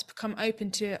started to become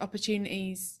open to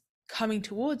opportunities coming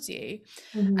towards you.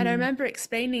 And I Mm-hmm. remember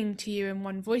explaining to you in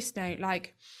one voice note,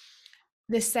 like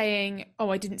this saying, oh,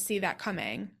 I didn't see that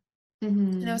coming. And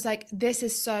I Mm-hmm. was like, this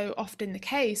is so often the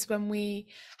case when we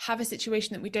have a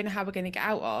situation that we don't know how we're going to get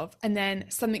out of, and then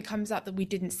something comes up that we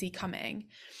didn't see coming.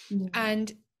 Yeah.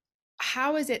 And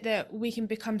how is it that we can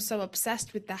become so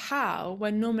obsessed with the how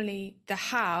when normally the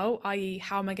how, i.e.,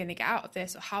 how am I going to get out of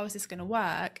this, or how is this going to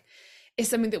work, is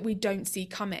something that we don't see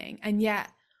coming. And yet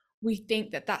we think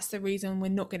that that's the reason we're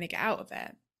not going to get out of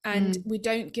it. And Mm. we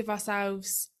don't give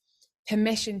ourselves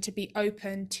permission to be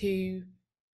open to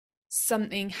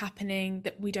something happening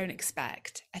that we don't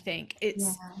expect. I think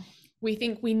Yeah. we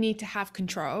think we need to have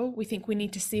control. We think we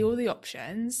need to see all the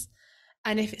options.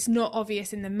 And if it's not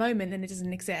obvious in the moment, then it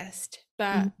doesn't exist.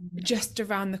 But Mm-hmm. just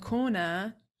around the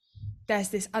corner, there's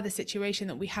this other situation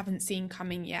that we haven't seen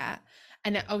coming yet.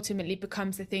 And it ultimately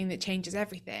becomes the thing that changes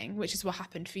everything, which is what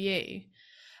happened for you.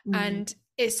 Mm. And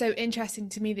it's so interesting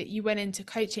to me that you went into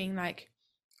coaching like,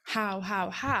 how,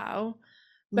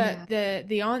 Yeah. but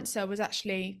the answer was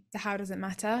actually the how doesn't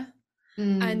matter.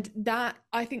 Mm. And that,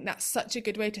 I think that's such a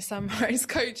good way to summarize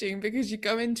coaching, because you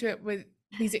go into it with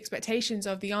these expectations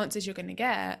of the answers you're going to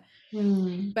get,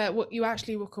 Mm. but what you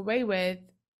actually walk away with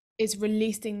is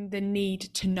releasing the need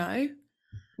to know.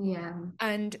 Yeah.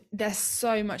 And there's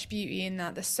so much beauty in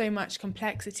that, there's so much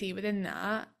complexity within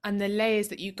that, and the layers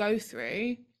that you go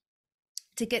through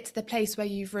to get to the place where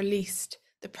you've released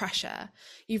the pressure,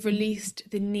 you've released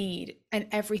the need, and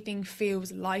everything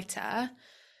feels lighter.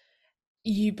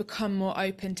 You become more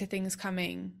open to things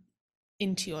coming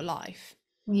into your life.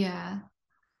 Yeah.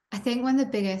 I think one of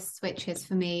the biggest switches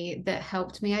for me that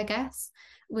helped me, I guess,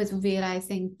 was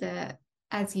realizing that,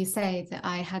 as you say, that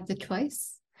I had the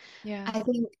choice. Yeah. I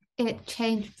think it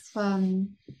changed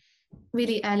from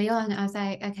really early on. I was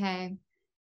like, okay,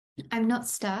 I'm not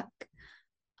stuck.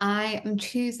 I am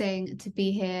choosing to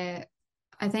be here.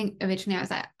 I think originally I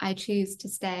was like, I choose to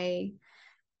stay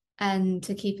and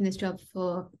to keep in this job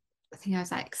for, I think I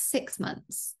was like 6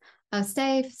 months. I'll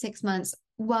stay for 6 months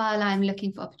while I'm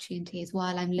looking for opportunities,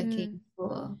 while I'm looking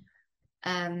for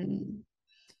um,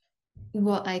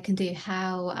 what I can do,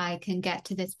 how I can get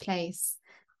to this place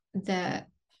that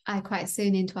I quite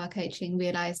soon into our coaching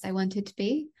realized I wanted to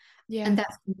be. Yeah. And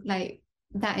that's like,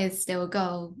 that is still a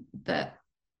goal. But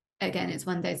again, it's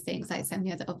one of those things, like so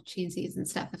many other opportunities and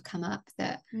stuff have come up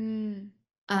that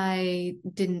I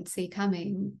didn't see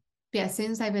coming. But yeah, as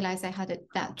soon as I realized I had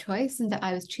that choice and that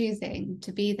I was choosing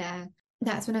to be there,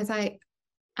 that's when I was like,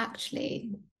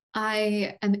 actually,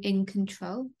 I am in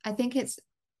control. I think it's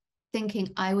thinking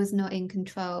I was not in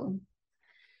control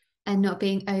and not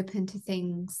being open to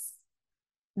things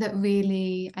that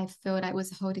really I feel like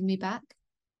was holding me back.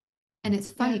 And it's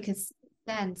funny Yeah. because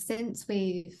then since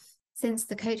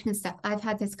the coaching and stuff, I've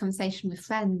had this conversation with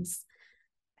friends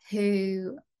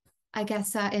who I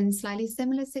guess are in slightly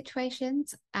similar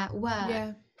situations at work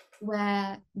Yeah.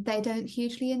 where they don't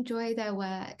hugely enjoy their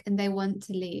work and they want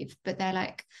to leave, but they're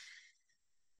like,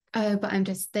 oh, but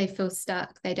they feel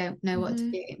stuck. They don't know what to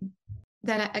do.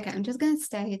 They're like, okay, I'm just going to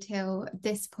stay till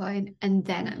this point and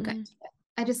then I'm going to.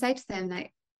 I just say to them,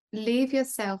 like, leave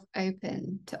yourself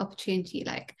open to opportunity.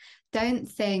 Like, don't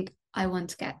think, I want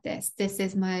to get this. This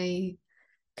is my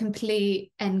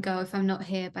complete end goal. If I'm not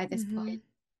here by this point,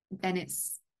 then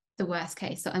it's the worst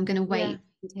case. So I'm going to Yeah. wait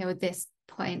until this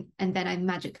point and then I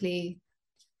magically,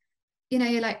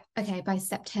 you're like, okay, by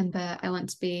September, I want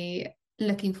to be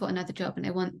looking for another job and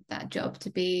I want that job to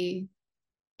be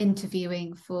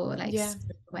interviewing for like Yeah.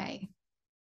 straight away.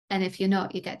 And if you're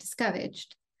not, you get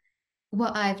discouraged.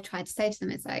 What I've tried to say to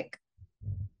them is like,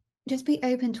 just be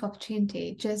open to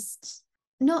opportunity. Just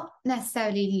not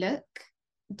necessarily look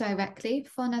directly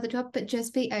for another job, but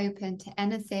just be open to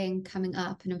anything coming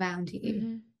up and around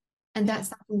you. And Yeah. that's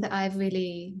something that I've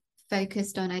really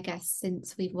focused on, I guess,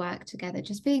 since we've worked together,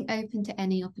 just being open to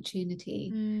any opportunity.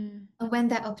 And when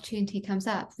that opportunity comes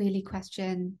up, really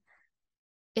question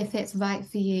if it's right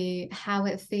for you, how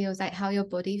it feels, like how your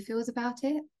body feels about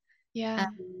it. Yeah.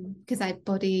 Because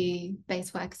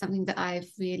body-based work is something that I've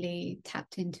really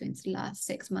tapped into the last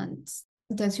 6 months.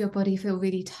 Does your body feel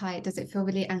really tight? Does it feel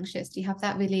really anxious? Do you have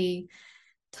that really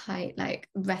tight, like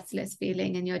breathless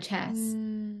feeling in your chest?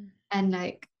 And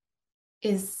like,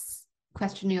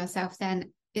 questioning yourself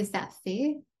then, is that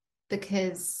fear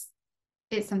because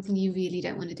it's something you really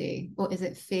don't want to do? Or is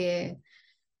it fear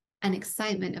and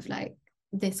excitement of like,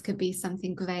 this could be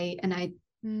something great and I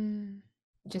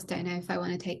just don't know if I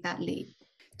want to take that leap?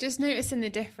 Just noticing the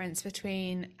difference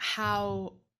between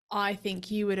how I think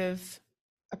you would have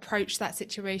approached that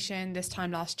situation this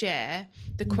time last year.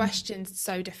 The question's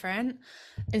so different.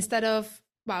 Instead of,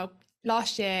 well,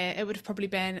 last year it would have probably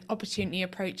been opportunity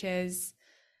approaches.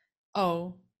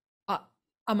 Oh,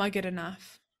 am I good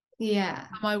enough? Yeah.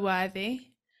 Am I worthy?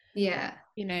 Yeah.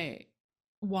 You know,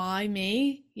 why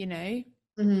me? You know,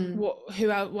 Mm-hmm.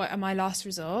 what am I last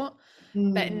resort?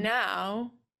 But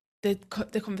now the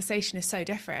conversation is so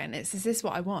different. It's, is this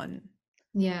what I want?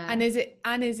 Yeah. And is it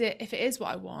if it is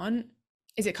what I want,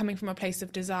 is it coming from a place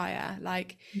of desire?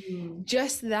 Like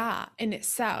just that in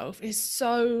itself is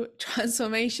so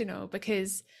transformational,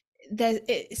 because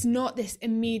it's not this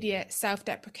immediate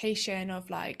self-deprecation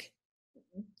of like,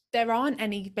 there aren't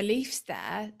any beliefs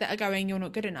there that are going, you're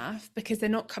not good enough, because they're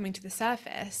not coming to the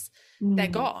surface. They're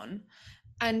gone.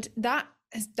 And that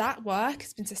work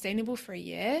has been sustainable for a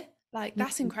year. Like,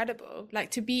 that's incredible.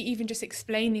 Like, to be even just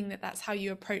explaining that that's how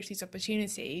you approach these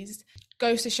opportunities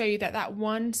goes to show you that that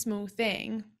one small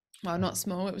thing, well, not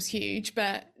small, it was huge,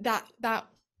 but that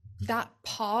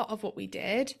part of what we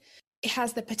did, it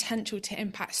has the potential to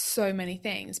impact so many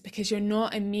things, because you're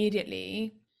not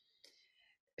immediately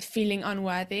feeling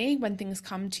unworthy when things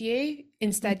come to you.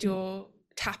 Instead, you're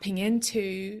tapping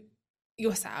into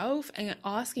yourself and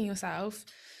asking yourself,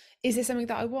 is this something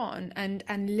that I want? And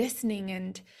listening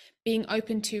and being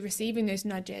open to receiving those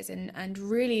nudges, and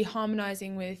really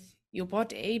harmonizing with your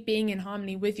body, being in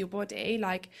harmony with your body.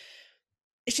 Like,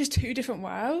 it's just two different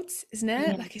worlds, isn't it?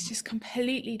 Yeah. Like, it's just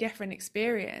completely different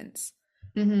experience.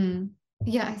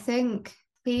 Yeah, I think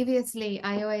previously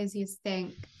I always used to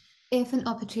think if an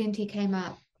opportunity came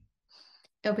up,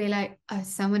 it'll be like, oh,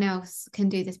 someone else can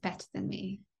do this better than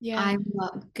me. Yeah. I'm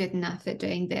not good enough at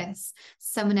doing this.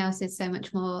 Someone else is so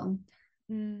much more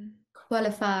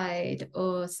qualified,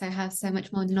 or so have so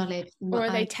much more knowledge than Or what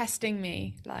are they testing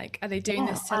me? Like, are they doing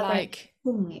this to like,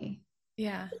 me?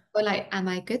 yeah. Or like, am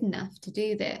I good enough to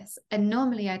do this? And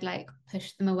normally I'd like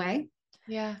push them away.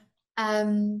 Yeah.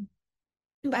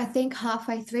 But I think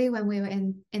halfway through, when we were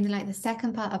in like the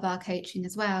second part of our coaching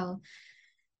as well,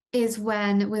 is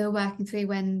when we were working through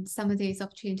when some of these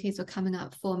opportunities were coming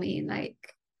up for me. Like,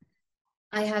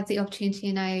 I had the opportunity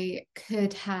and I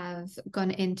could have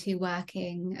gone into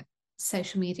working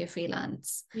social media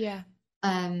freelance. Yeah.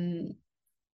 And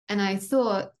I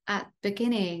thought at the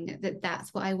beginning that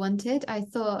that's what I wanted. I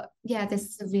thought, yeah, this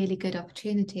is a really good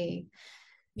opportunity.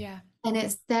 Yeah. And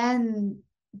it's then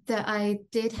that I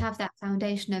did have that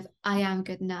foundation of, I am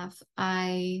good enough.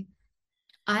 I'm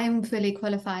fully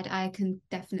qualified. I can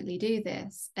definitely do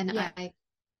this. And Yeah.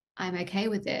 I'm okay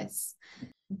with this.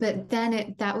 But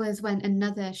then that was when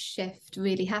another shift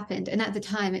really happened. And at the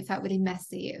time it felt really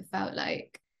messy. It felt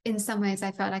like, in some ways,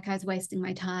 I felt like I was wasting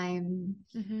my time,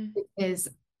 because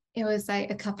it was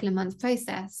like a couple of months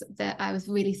process that I was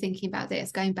really thinking about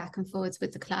this, going back and forwards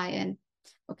with the client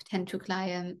or potential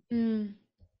client.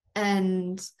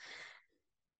 And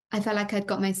I felt like I'd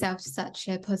got myself to such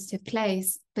a positive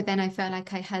place, but then I felt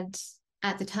like I had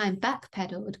at the time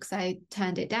backpedaled because I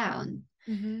turned it down.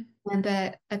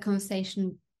 Remember a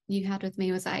conversation you had with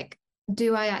me was like,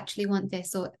 do I actually want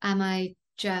this, or am I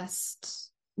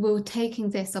just, will taking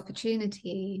this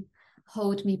opportunity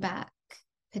hold me back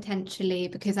potentially,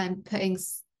 because I'm putting,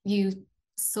 you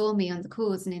saw me on the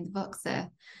calls and in the Voxer,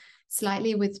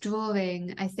 slightly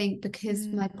withdrawing, I think, because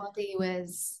my body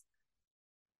was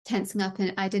tensing up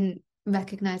and I didn't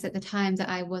recognize at the time that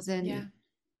I wasn't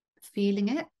feeling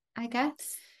it, I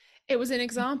guess. It was an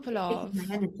example of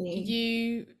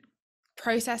you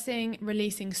processing,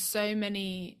 releasing so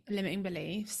many limiting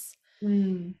beliefs,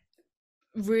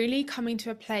 really coming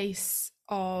to a place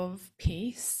of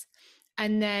peace,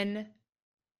 and then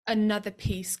another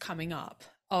piece coming up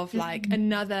of like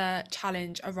another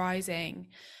challenge arising,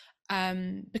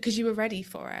 because you were ready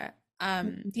for it.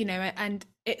 You know, and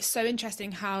it's so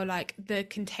interesting how like the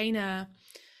container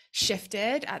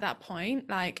shifted at that point.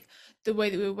 Like, the way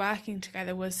that we were working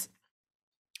together was,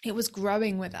 it was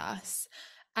growing with us.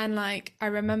 And like, I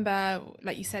remember,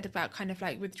 like you said about kind of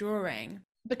like withdrawing,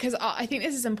 because I think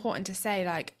this is important to say,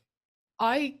 like,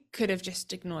 I could have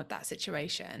just ignored that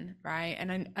situation, right?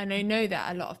 And I know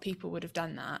that a lot of people would have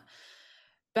done that.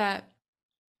 But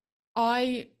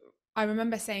I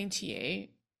remember saying to you,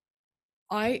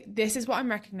 this is what I'm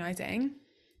recognizing.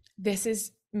 This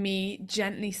is me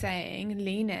gently saying,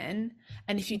 lean in.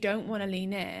 And if you don't want to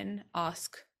lean in,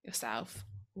 ask yourself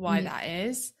why that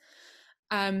is.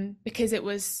 Because it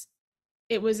was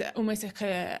almost like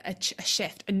a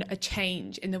shift, a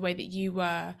change in the way that you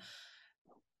were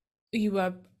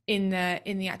in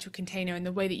the actual container, and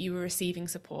the way that you were receiving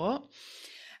support.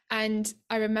 And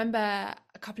I remember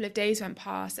a couple of days went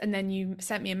past, and then you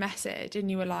sent me a message and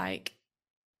you were like,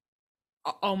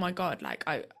 oh my God, like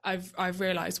I've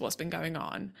realized what's been going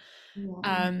on.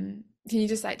 Yeah. Can you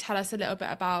just like tell us a little bit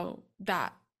about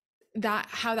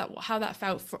how that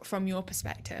felt from your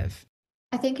perspective?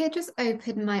 I think it just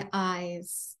opened my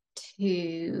eyes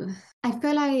to, I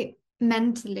feel like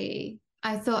mentally,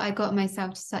 I thought I got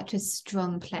myself to such a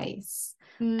strong place.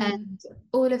 Mm, And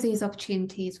all of these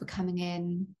opportunities were coming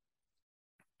in.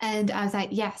 And I was like,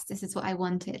 yes, this is what I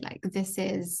wanted. Like,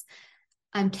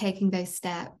 I'm taking those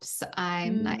steps.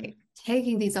 I'm mm, like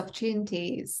taking these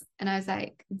opportunities. And I was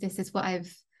like, this is what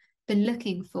I've been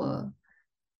looking for.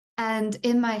 And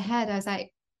in my head, I was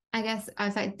like, I guess I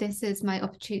was like, this is my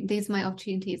opportunity. These are my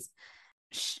opportunities.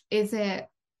 Is it,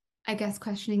 I guess,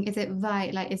 questioning, is it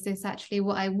right? Like, is this actually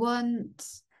what I want?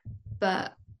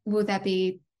 But will there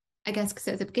be, I guess, because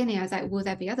at the beginning, I was like, will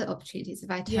there be other opportunities if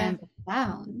I yeah. turn them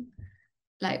down?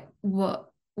 Like, what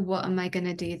am I going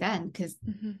to do then? Because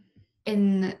Hmm.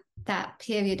 in that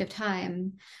period of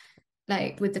time,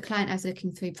 like with the client, I was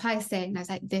looking through pricing and I was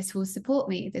like, this will support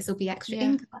me. This will be extra Yeah.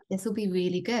 income. This will be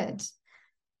really good.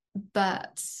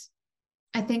 But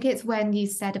I think it's when you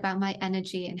said about my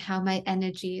energy and how my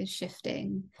energy is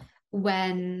shifting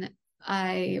when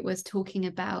I was talking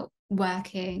about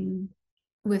working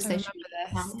with I social remember media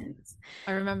this. clients.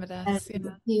 I remember And this. Yeah.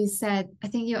 you said, I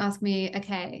think you asked me,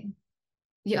 okay,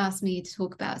 you asked me to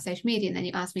talk about social media and then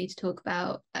you asked me to talk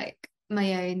about like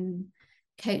my own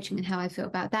coaching and how I feel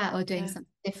about that or doing Yeah.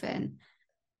 something different.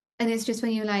 And it's just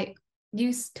when you're like,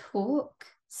 you talk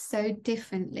so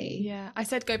differently. Yeah. I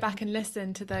said go back and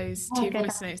listen to those Oh, two go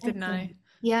voice back notes, and didn't I? listen.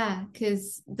 Yeah,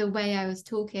 because the way I was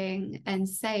talking and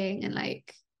saying and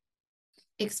like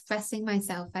expressing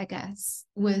myself, I guess,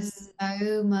 was Mm,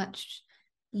 so much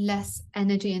less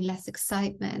energy and less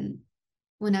excitement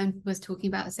when I was talking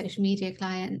about social media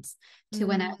clients to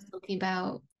when I was mm, talking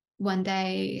about one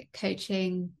day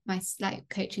coaching clients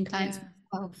yeah.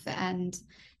 myself and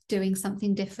doing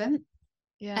something different.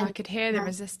 Yeah. I And could hear the that,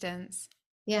 resistance.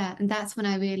 yeah, and that's when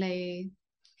I really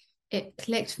it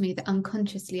clicked for me that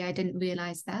unconsciously I didn't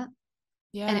realize that.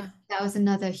 And Yeah. that was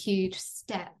another huge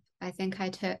step I think I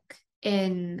took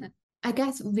in, I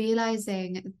guess,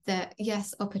 realizing that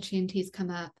yes, opportunities come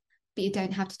up, but you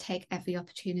don't have to take every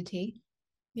opportunity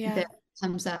Yeah. that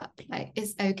comes up. Like,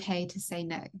 it's okay to say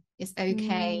no. It's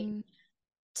okay Mm,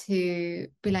 to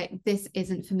be like, this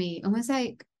isn't for me. Almost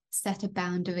like set a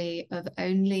boundary of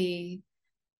only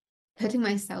putting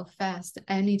myself first,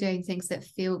 only doing things that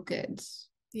feel good to,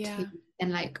 yeah.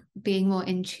 and like being more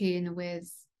in tune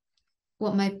with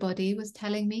what my body was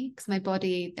telling me. Because my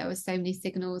body, there were so many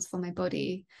signals for my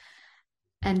body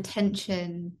and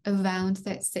tension around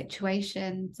that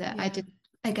situation that I Yeah. did,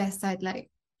 I guess I'd like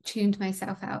tuned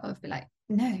myself out of, be like,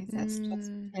 no, that's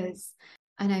just Mm, because,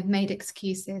 and I've made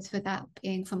excuses for that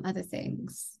being from other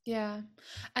things. yeah.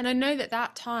 And I know that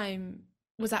that time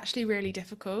was actually really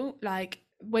difficult. Like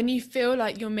when you feel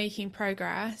like you're making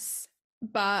progress,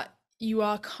 but you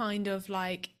are kind of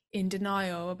like in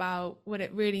denial about what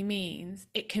it really means,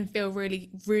 it can feel really,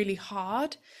 really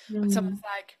hard when someone's Mm,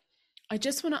 like, I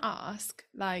just want to ask,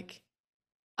 like,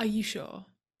 are you sure?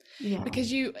 yeah.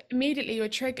 Because you immediately you're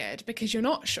triggered because you're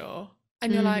not sure.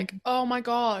 And you're like, Mm, oh my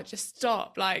God, just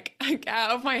stop, like, get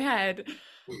out of my head.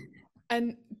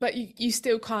 And but you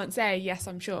still can't say yes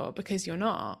I'm sure because you're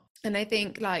not. And I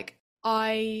think like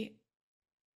I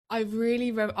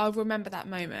really I'll remember that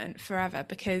moment forever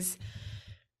because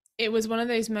it was one of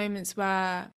those moments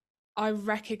where I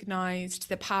recognized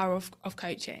the power of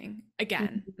coaching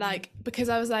again, mm, like because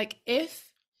I was like if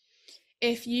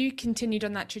you continued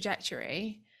on that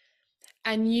trajectory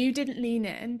and you didn't lean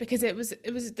in because it was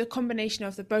the combination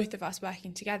of the both of us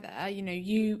working together, you know,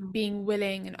 you being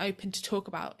willing and open to talk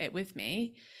about it with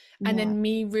me and yeah. then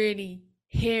me really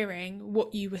hearing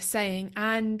what you were saying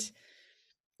and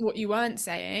what you weren't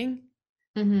saying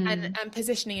Mm-hmm. and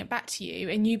positioning it back to you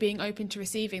and you being open to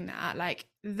receiving that, like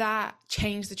that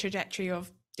changed the trajectory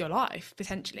of your life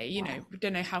potentially. You know, we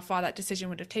don't know how far that decision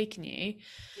would have taken you,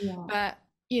 Yeah. but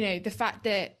you know, the fact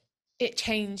that it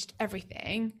changed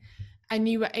everything and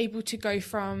you were able to go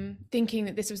from thinking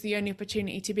that this was the only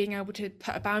opportunity to being able to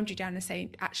put a boundary down and say,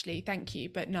 actually, thank you,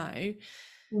 but no, I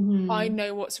Mm-hmm.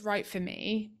 know what's right for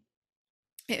me.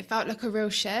 It felt like a real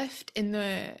shift in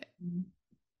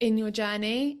your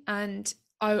journey. And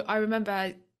I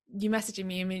remember you messaging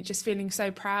me, I mean, just feeling so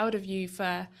proud of you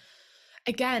for,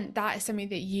 again, that is something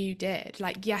that you did.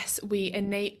 Like, yes,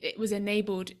 it was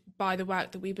enabled by the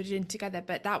work that we were doing together,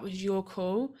 but that was your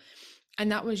call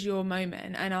and that was your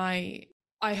moment. And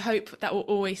I hope that will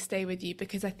always stay with you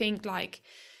because I think like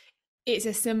it's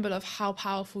a symbol of how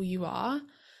powerful you are,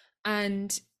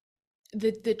 and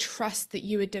the trust that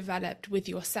you had developed with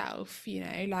yourself, you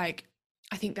know, like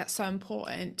I think that's so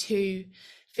important to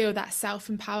feel that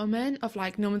self-empowerment of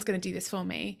like, no one's going to do this for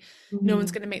me, no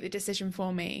one's Mm-hmm. going to make the decision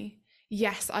for me.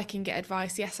 Yes, I can get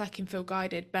advice, yes, I can feel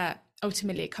guided, but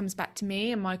ultimately it comes back to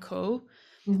me and my call.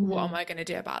 What Mm-hmm. am I going to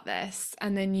do about this?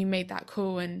 And then you made that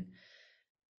call, and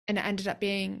it ended up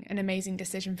being an amazing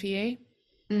decision for you.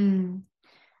 Mm.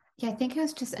 Yeah, I think it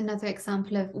was just another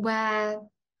example of where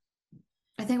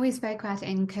I think we spoke about it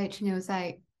in coaching. It was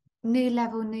like new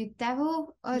level, new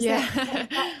devil, or is it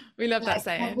Yeah. We love that like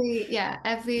saying.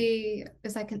 every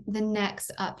it's like the next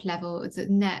up level, it's the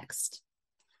next,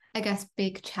 I guess,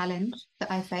 big challenge that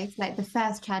I faced. Like the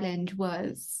first challenge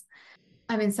was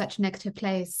I'm in such a negative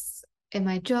place in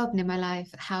my job and in my life.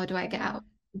 How do I get Mm. out?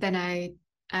 Then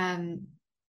um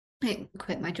I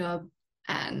quit my job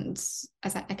and I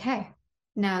was like, okay,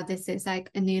 now this is like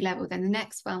a new level. Then the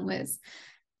next one was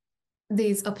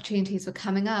these opportunities were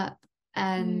coming up,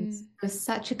 and Mm. it was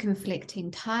such a conflicting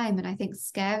time, and I think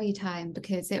scary time,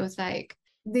 because it was like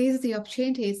these are the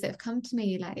opportunities that have come to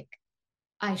me, like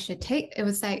I should take. It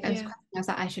was like Yeah. I was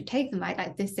like I should take them, right?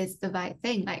 Like this is the right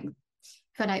thing. Like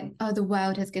feel like, oh, the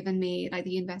world has given me, like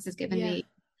the universe has given Yeah. me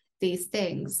these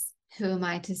things. Who am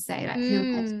I to say, like who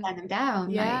am I to Mm. turn them down?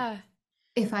 Like Yeah.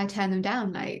 if I turn them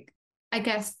down, like I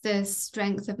guess the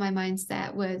strength of my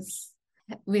mindset was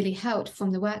really helped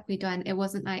from the work we'd done. It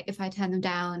wasn't like if I turn them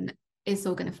down, it's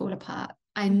all going to fall apart.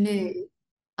 I Mm-hmm. knew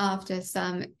after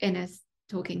some inner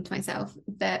talking to myself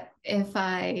that if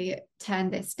I turn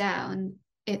this down,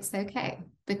 it's okay,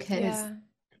 because Yeah.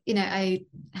 I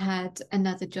had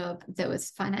another job that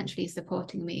was financially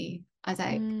supporting me. I was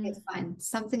like, Mm. it's fine.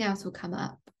 Something else will come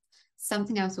up.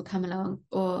 Something else will come along.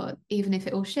 Or even if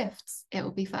it all shifts, it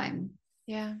will be fine.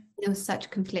 Yeah. It was such a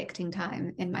conflicting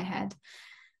time in my head.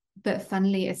 But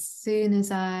funnily, as soon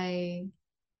as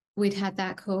we'd had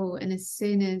that call, and as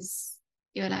soon as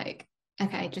you're like,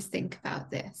 okay, just think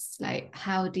about this. Like,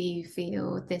 how do you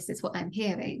feel? This is what I'm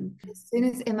hearing. As soon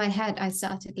as in my head, I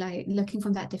started like looking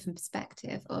from that different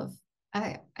perspective of,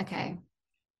 oh, okay,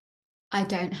 I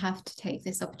don't have to take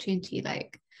this opportunity.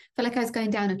 Like, I felt like I was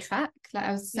going down a track. Like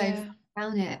I was so far Yeah.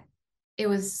 down it. It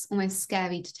was almost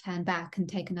scary to turn back and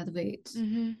take another route.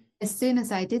 Mm-hmm. As soon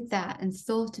as I did that and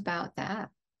thought about that,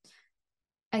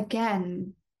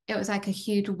 again, it was like a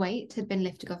huge weight had been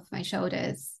lifted off my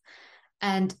shoulders.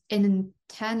 And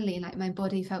internally, like my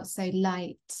body felt so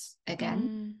light again.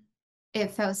 Mm.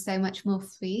 It felt so much more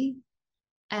free.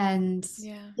 And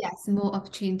Yeah. yes, more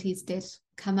opportunities did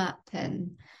come up.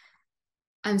 And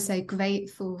I'm so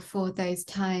grateful for those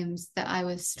times that I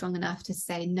was strong enough to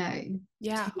say no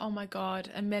Yeah. to. Oh my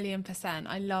God. 1,000,000%.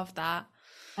 I love that.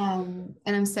 And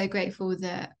I'm so grateful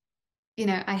that,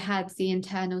 I had the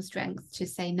internal strength to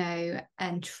say no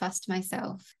and trust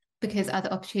myself, because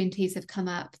other opportunities have come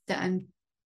up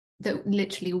that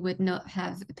literally would not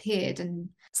have appeared. And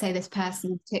say this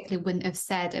person in particular wouldn't have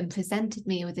said and presented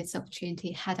me with this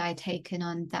opportunity had I taken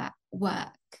on that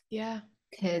work, Yeah.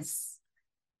 because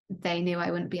they knew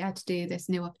I wouldn't be able to do this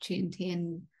new opportunity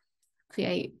and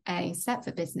create a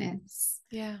separate business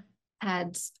Yeah.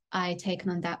 had I taken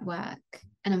on that work.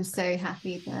 And I'm so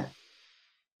happy that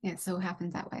it's all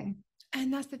happened that way.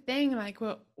 And that's the thing, like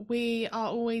we are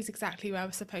always exactly where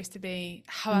we're supposed to be, Mm.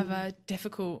 however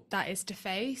difficult that is to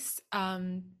face.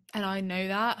 And I know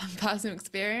that from personal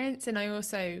experience. And I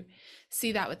also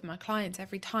see that with my clients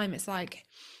every time. It's like,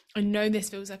 I know this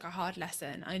feels like a hard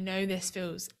lesson. I know this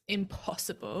feels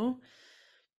impossible,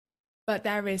 but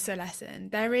there is a lesson.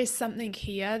 There is something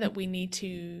here that we need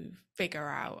to figure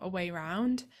out a way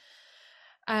around.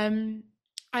 Um,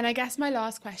 and I guess my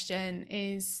last question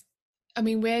is, I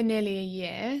mean, we're nearly a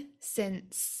year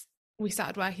since we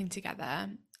started working together.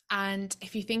 And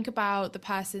if you think about the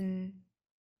person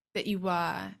that you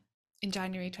were in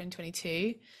January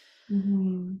 2022,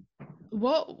 Mhm.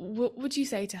 what would you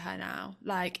say to her now?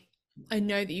 Like, I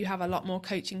know that you have a lot more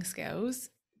coaching skills,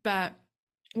 but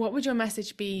what would your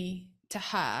message be to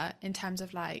her in terms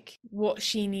of like what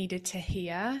she needed to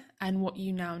hear and what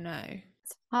you now know?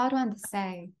 Hard one to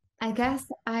say. I guess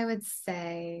I would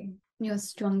say you're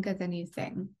stronger than you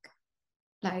think.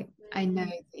 Like, I know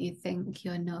Mm. that you think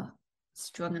you're not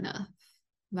strong enough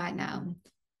right now,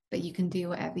 but you can do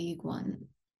whatever you want.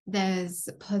 There's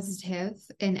positive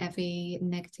in every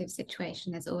negative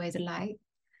situation. There's always a light.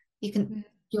 You can, Mm.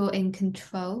 you're in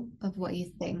control of what you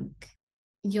think.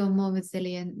 You're more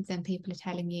resilient than people are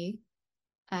telling you.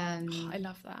 Oh, Um, I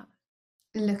love that.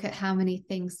 Look at how many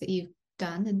things that you've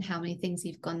done and how many things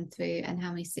you've gone through and how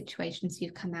many situations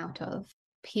you've come out of.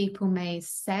 people may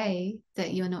say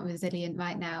that you're not resilient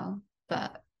right now,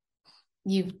 but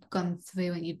you've gone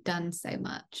through and you've done so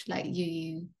much. Like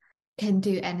you can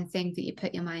do anything that you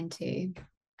put your mind to,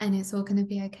 and it's all going to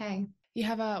be okay. You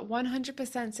have a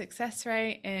 100% success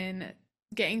rate in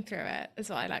getting through it, is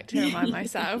what I like to remind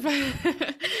myself.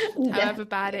 However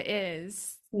bad it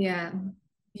is, Yeah.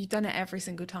 you've done it every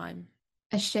single time.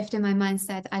 A shift in my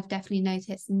mindset I've definitely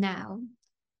noticed now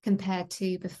compared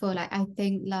to before. Like, I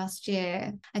think last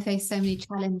year I faced so many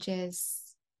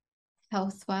challenges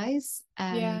health wise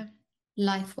and Yeah.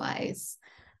 life wise.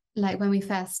 Like, when we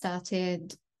first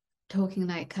started talking,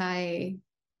 like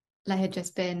had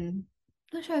just been,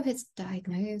 not sure if it's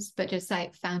diagnosed, but just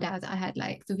like found out that I had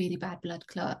like the really bad blood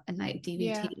clot and like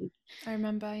Yeah. DVT. I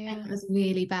remember. And Yeah. it was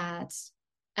really bad.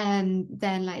 And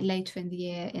then like later in the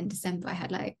year in December, I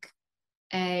had like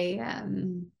a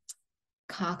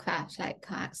car crash, like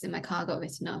car accident. My car got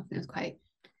written off and it was quite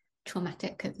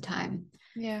traumatic at the time.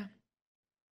 Yeah.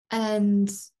 And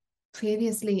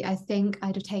previously, I think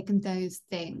I'd have taken those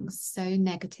things so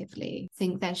negatively,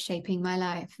 think they're shaping my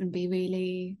life and be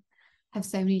really have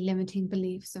so many limiting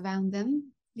beliefs around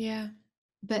them. Yeah.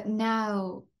 But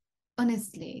now,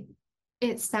 honestly,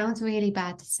 it sounds really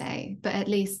bad to say, but at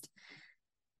least,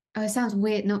 oh, it sounds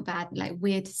weird, not bad, like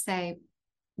weird to say.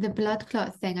 The blood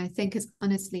clot thing, I think, has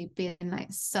honestly been like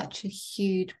such a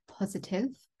huge positive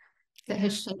that Yeah.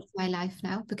 has shaped my life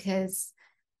now because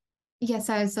yes,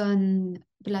 I was on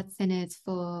blood thinners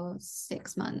for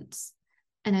 6 months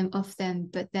and I'm off them,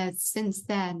 but there's since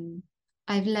then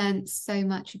I've learned so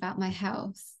much about my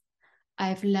health.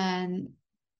 I've learned,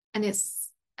 and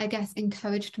it's, I guess,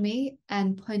 encouraged me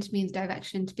and pointed me in the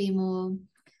direction to be more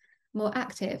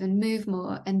active and move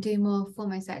more and do more for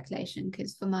my circulation,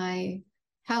 because for my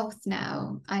health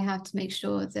now I have to make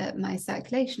sure that my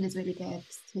circulation is really good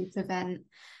to prevent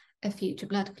a future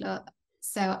blood clot.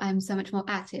 So I'm so much more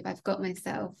active. I've got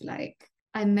myself like,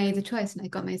 I made the choice and I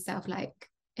got myself like,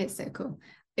 it's so cool.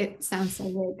 It sounds so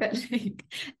weird, but like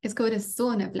it's called a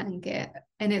sauna blanket.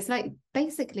 And it's like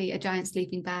basically a giant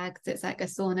sleeping bag that's like a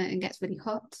sauna and gets really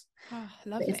hot. Oh,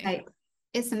 But it's lovely. like,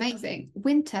 it's amazing.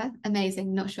 Winter,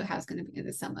 amazing. Not sure how it's going to be in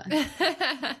the summer.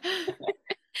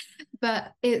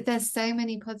 But there's so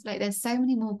many like there's so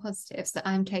many more positives that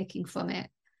I'm taking from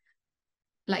it,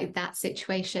 like that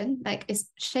situation. Like, it's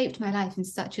shaped my life in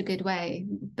such a good way,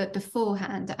 but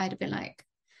beforehand I'd have been like,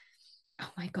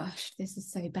 oh my gosh, this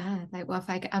is so bad. Like, what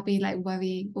if I'll be like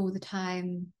worrying all the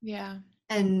time Yeah.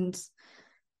 and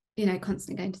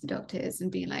constantly going to the doctors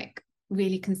and being like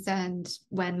really concerned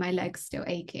when my leg's still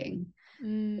aching.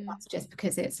 That's just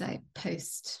because it's like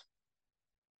post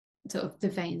sort of the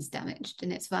veins damaged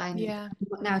and it's fine. Yeah.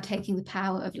 I'm now taking the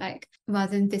power of like,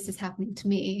 rather than this is happening to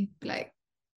me, like,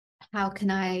 how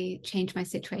can I change my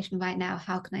situation right now?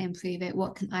 How can I improve it?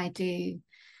 What can I do?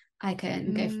 I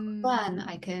can go for a run.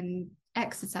 I can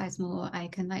exercise more. I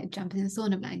can like jump in a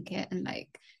sauna blanket and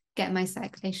like get my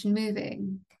circulation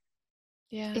moving.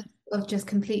 Yeah. It's of just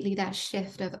completely that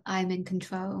shift of I'm in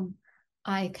control.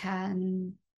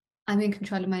 I'm in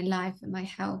control of my life and my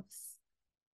health.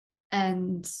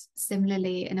 And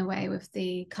similarly, in a way, with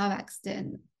the car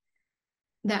accident,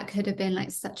 that could have been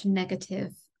like such a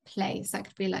negative place. That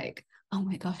could be like, oh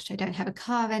my gosh, I don't have a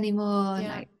car anymore.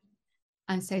 Yeah. Like,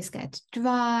 I'm so scared to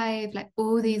drive, like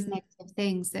all these Mm. negative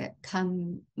things that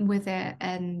come with it.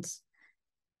 And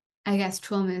I guess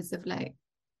traumas of like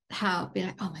how be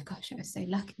like, oh my gosh, I was so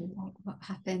lucky. Like, what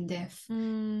happened if,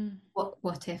 Mm.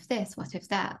 what if this, what if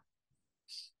that?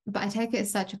 But I take it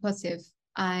as such a positive.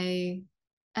 I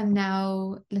am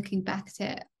now looking back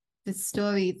at it. The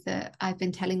story that I've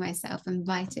been telling myself and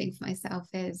writing for myself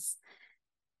is,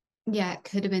 yeah, it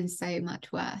could have been so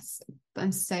much worse. But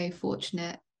I'm so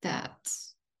fortunate that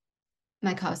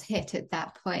my car was hit at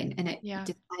that point and Yeah.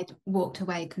 I walked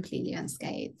away completely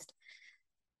unscathed.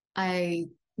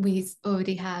 We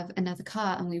already have another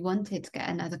car and we wanted to get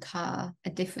another car, a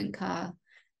different car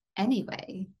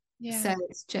anyway. Yeah. So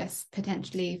it's just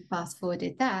potentially fast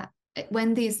forwarded that.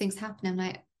 When these things happen, I'm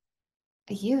like,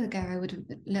 a year ago, I would have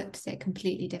looked at it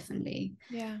completely differently.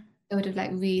 Yeah. It would have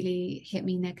like really hit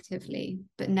me negatively.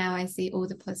 But now I see all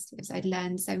the positives. I'd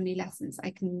learned so many lessons.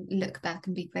 I can look back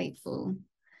and be grateful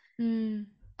and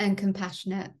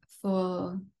compassionate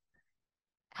for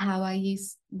how I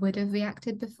would have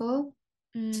reacted before,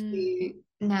 to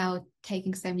now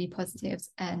taking so many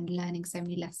positives and learning so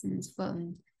many lessons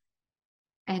from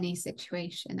any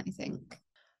situation, I think.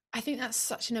 I think that's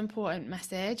such an important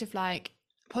message of like,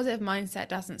 positive mindset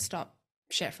doesn't stop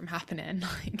shit from happening.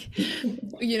 Like,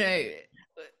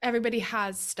 everybody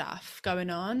has stuff going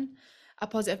on. A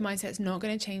positive mindset is not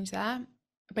going to change that.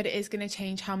 but it is going to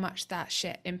change how much that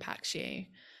shit impacts you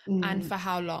and for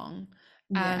how long.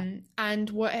 Yeah. And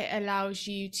what it allows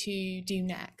you to do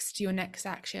next, your next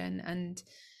action. And,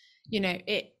 you know,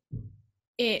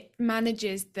 it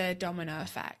manages the domino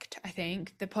effect. I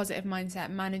think the positive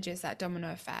mindset manages that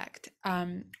domino effect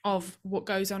of what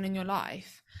goes on in your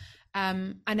life.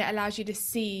 And it allows you to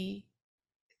see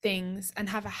things and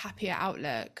have a happier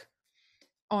outlook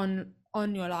on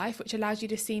your life, which allows you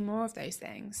to see more of those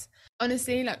things.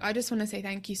 Honestly, like, I just want to say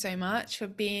thank you so much for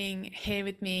being here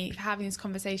with me, for having this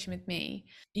conversation with me.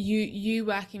 You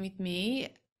working with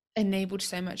me enabled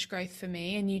so much growth for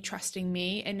me, and you trusting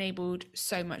me enabled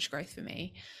so much growth for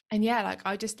me. And yeah, like,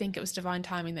 I just think it was divine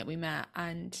timing that we met,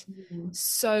 and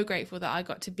so grateful that I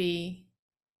got to be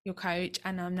your coach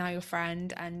and I'm now your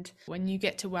friend. And when you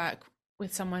get to work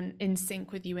with someone in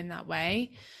sync with you in that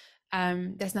way,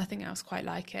 there's nothing else quite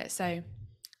like it. So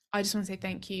I just want to say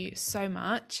thank you so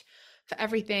much for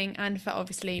everything, and for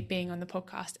obviously being on the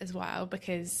podcast as well,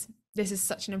 because this is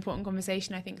such an important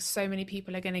conversation. I think so many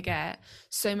people are going to get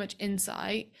so much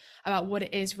insight about what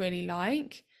it is really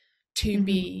like to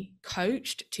be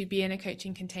coached, to be in a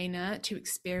coaching container, to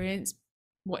experience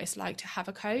what it's like to have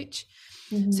a coach.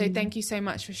 So thank you so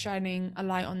much for shining a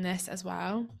light on this as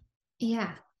well.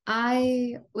 Yeah,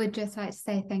 I would just like to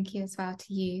say thank you as well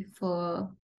to you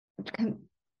for,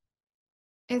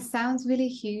 it sounds really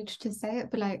huge to say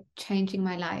it, but like changing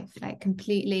my life, like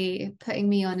completely putting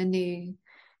me on a new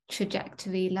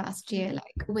trajectory last year.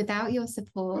 Like, without your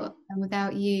support and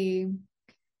without you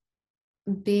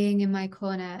being in my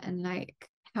corner and like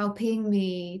helping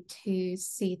me to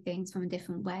see things from a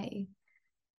different way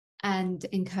and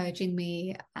encouraging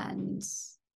me and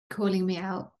calling me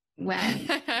out when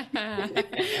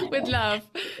with love,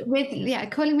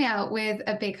 calling me out with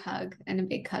a big hug and a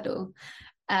big cuddle.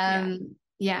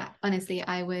 Honestly,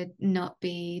 I would not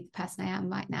be the person I am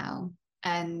right now,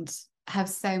 and have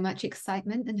so much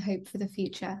excitement and hope for the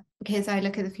future, because I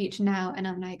look at the future now and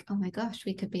I'm like, oh my gosh,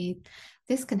 we could be,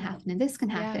 this can happen and this can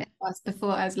happen. Whilst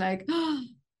before I was like, oh,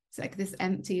 it's like this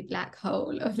empty black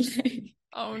hole of like,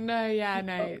 oh no,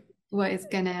 no, what is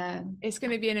it's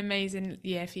gonna be an amazing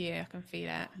year for you. I can feel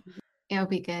it. It'll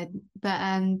be good.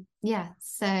 But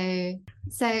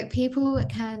so people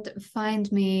can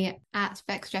find me at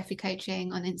Bex Jeffrey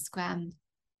Coaching on Instagram.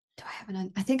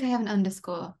 I think I have an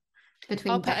underscore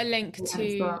between. I'll put a link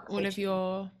to all of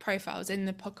your profiles in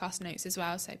the podcast notes as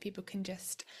well, so people can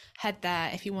just head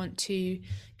there if you want to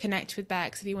connect with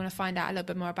Bex, if you want to find out a little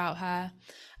bit more about her.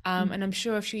 And I'm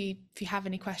sure if you have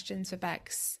any questions for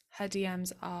Bex, her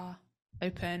DMs are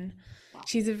open.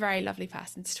 She's a very lovely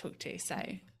person to talk to, so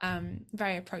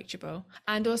very approachable.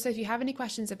 And also, if you have any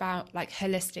questions about like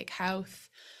holistic health,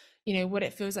 you know, what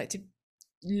it feels like to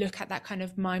look at that kind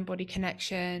of mind-body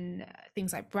connection,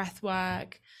 things like breath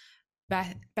work,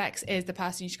 Bex is the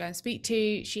person you should go and speak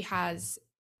to. She has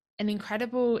an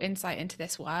incredible insight into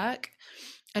this work,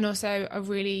 and also a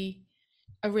really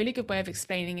good way of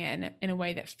explaining it in a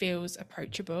way that feels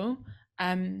approachable.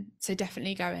 So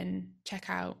definitely go and check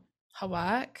out her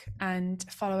work and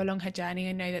follow along her journey.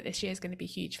 I know that this year is going to be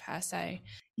huge for her. So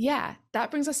yeah, that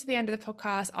brings us to the end of the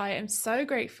podcast. I am so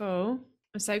grateful.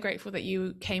 I'm so grateful that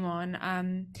you came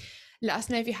on. Let us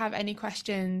know if you have any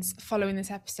questions following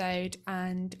this episode,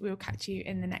 and we'll catch you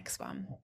in the next one.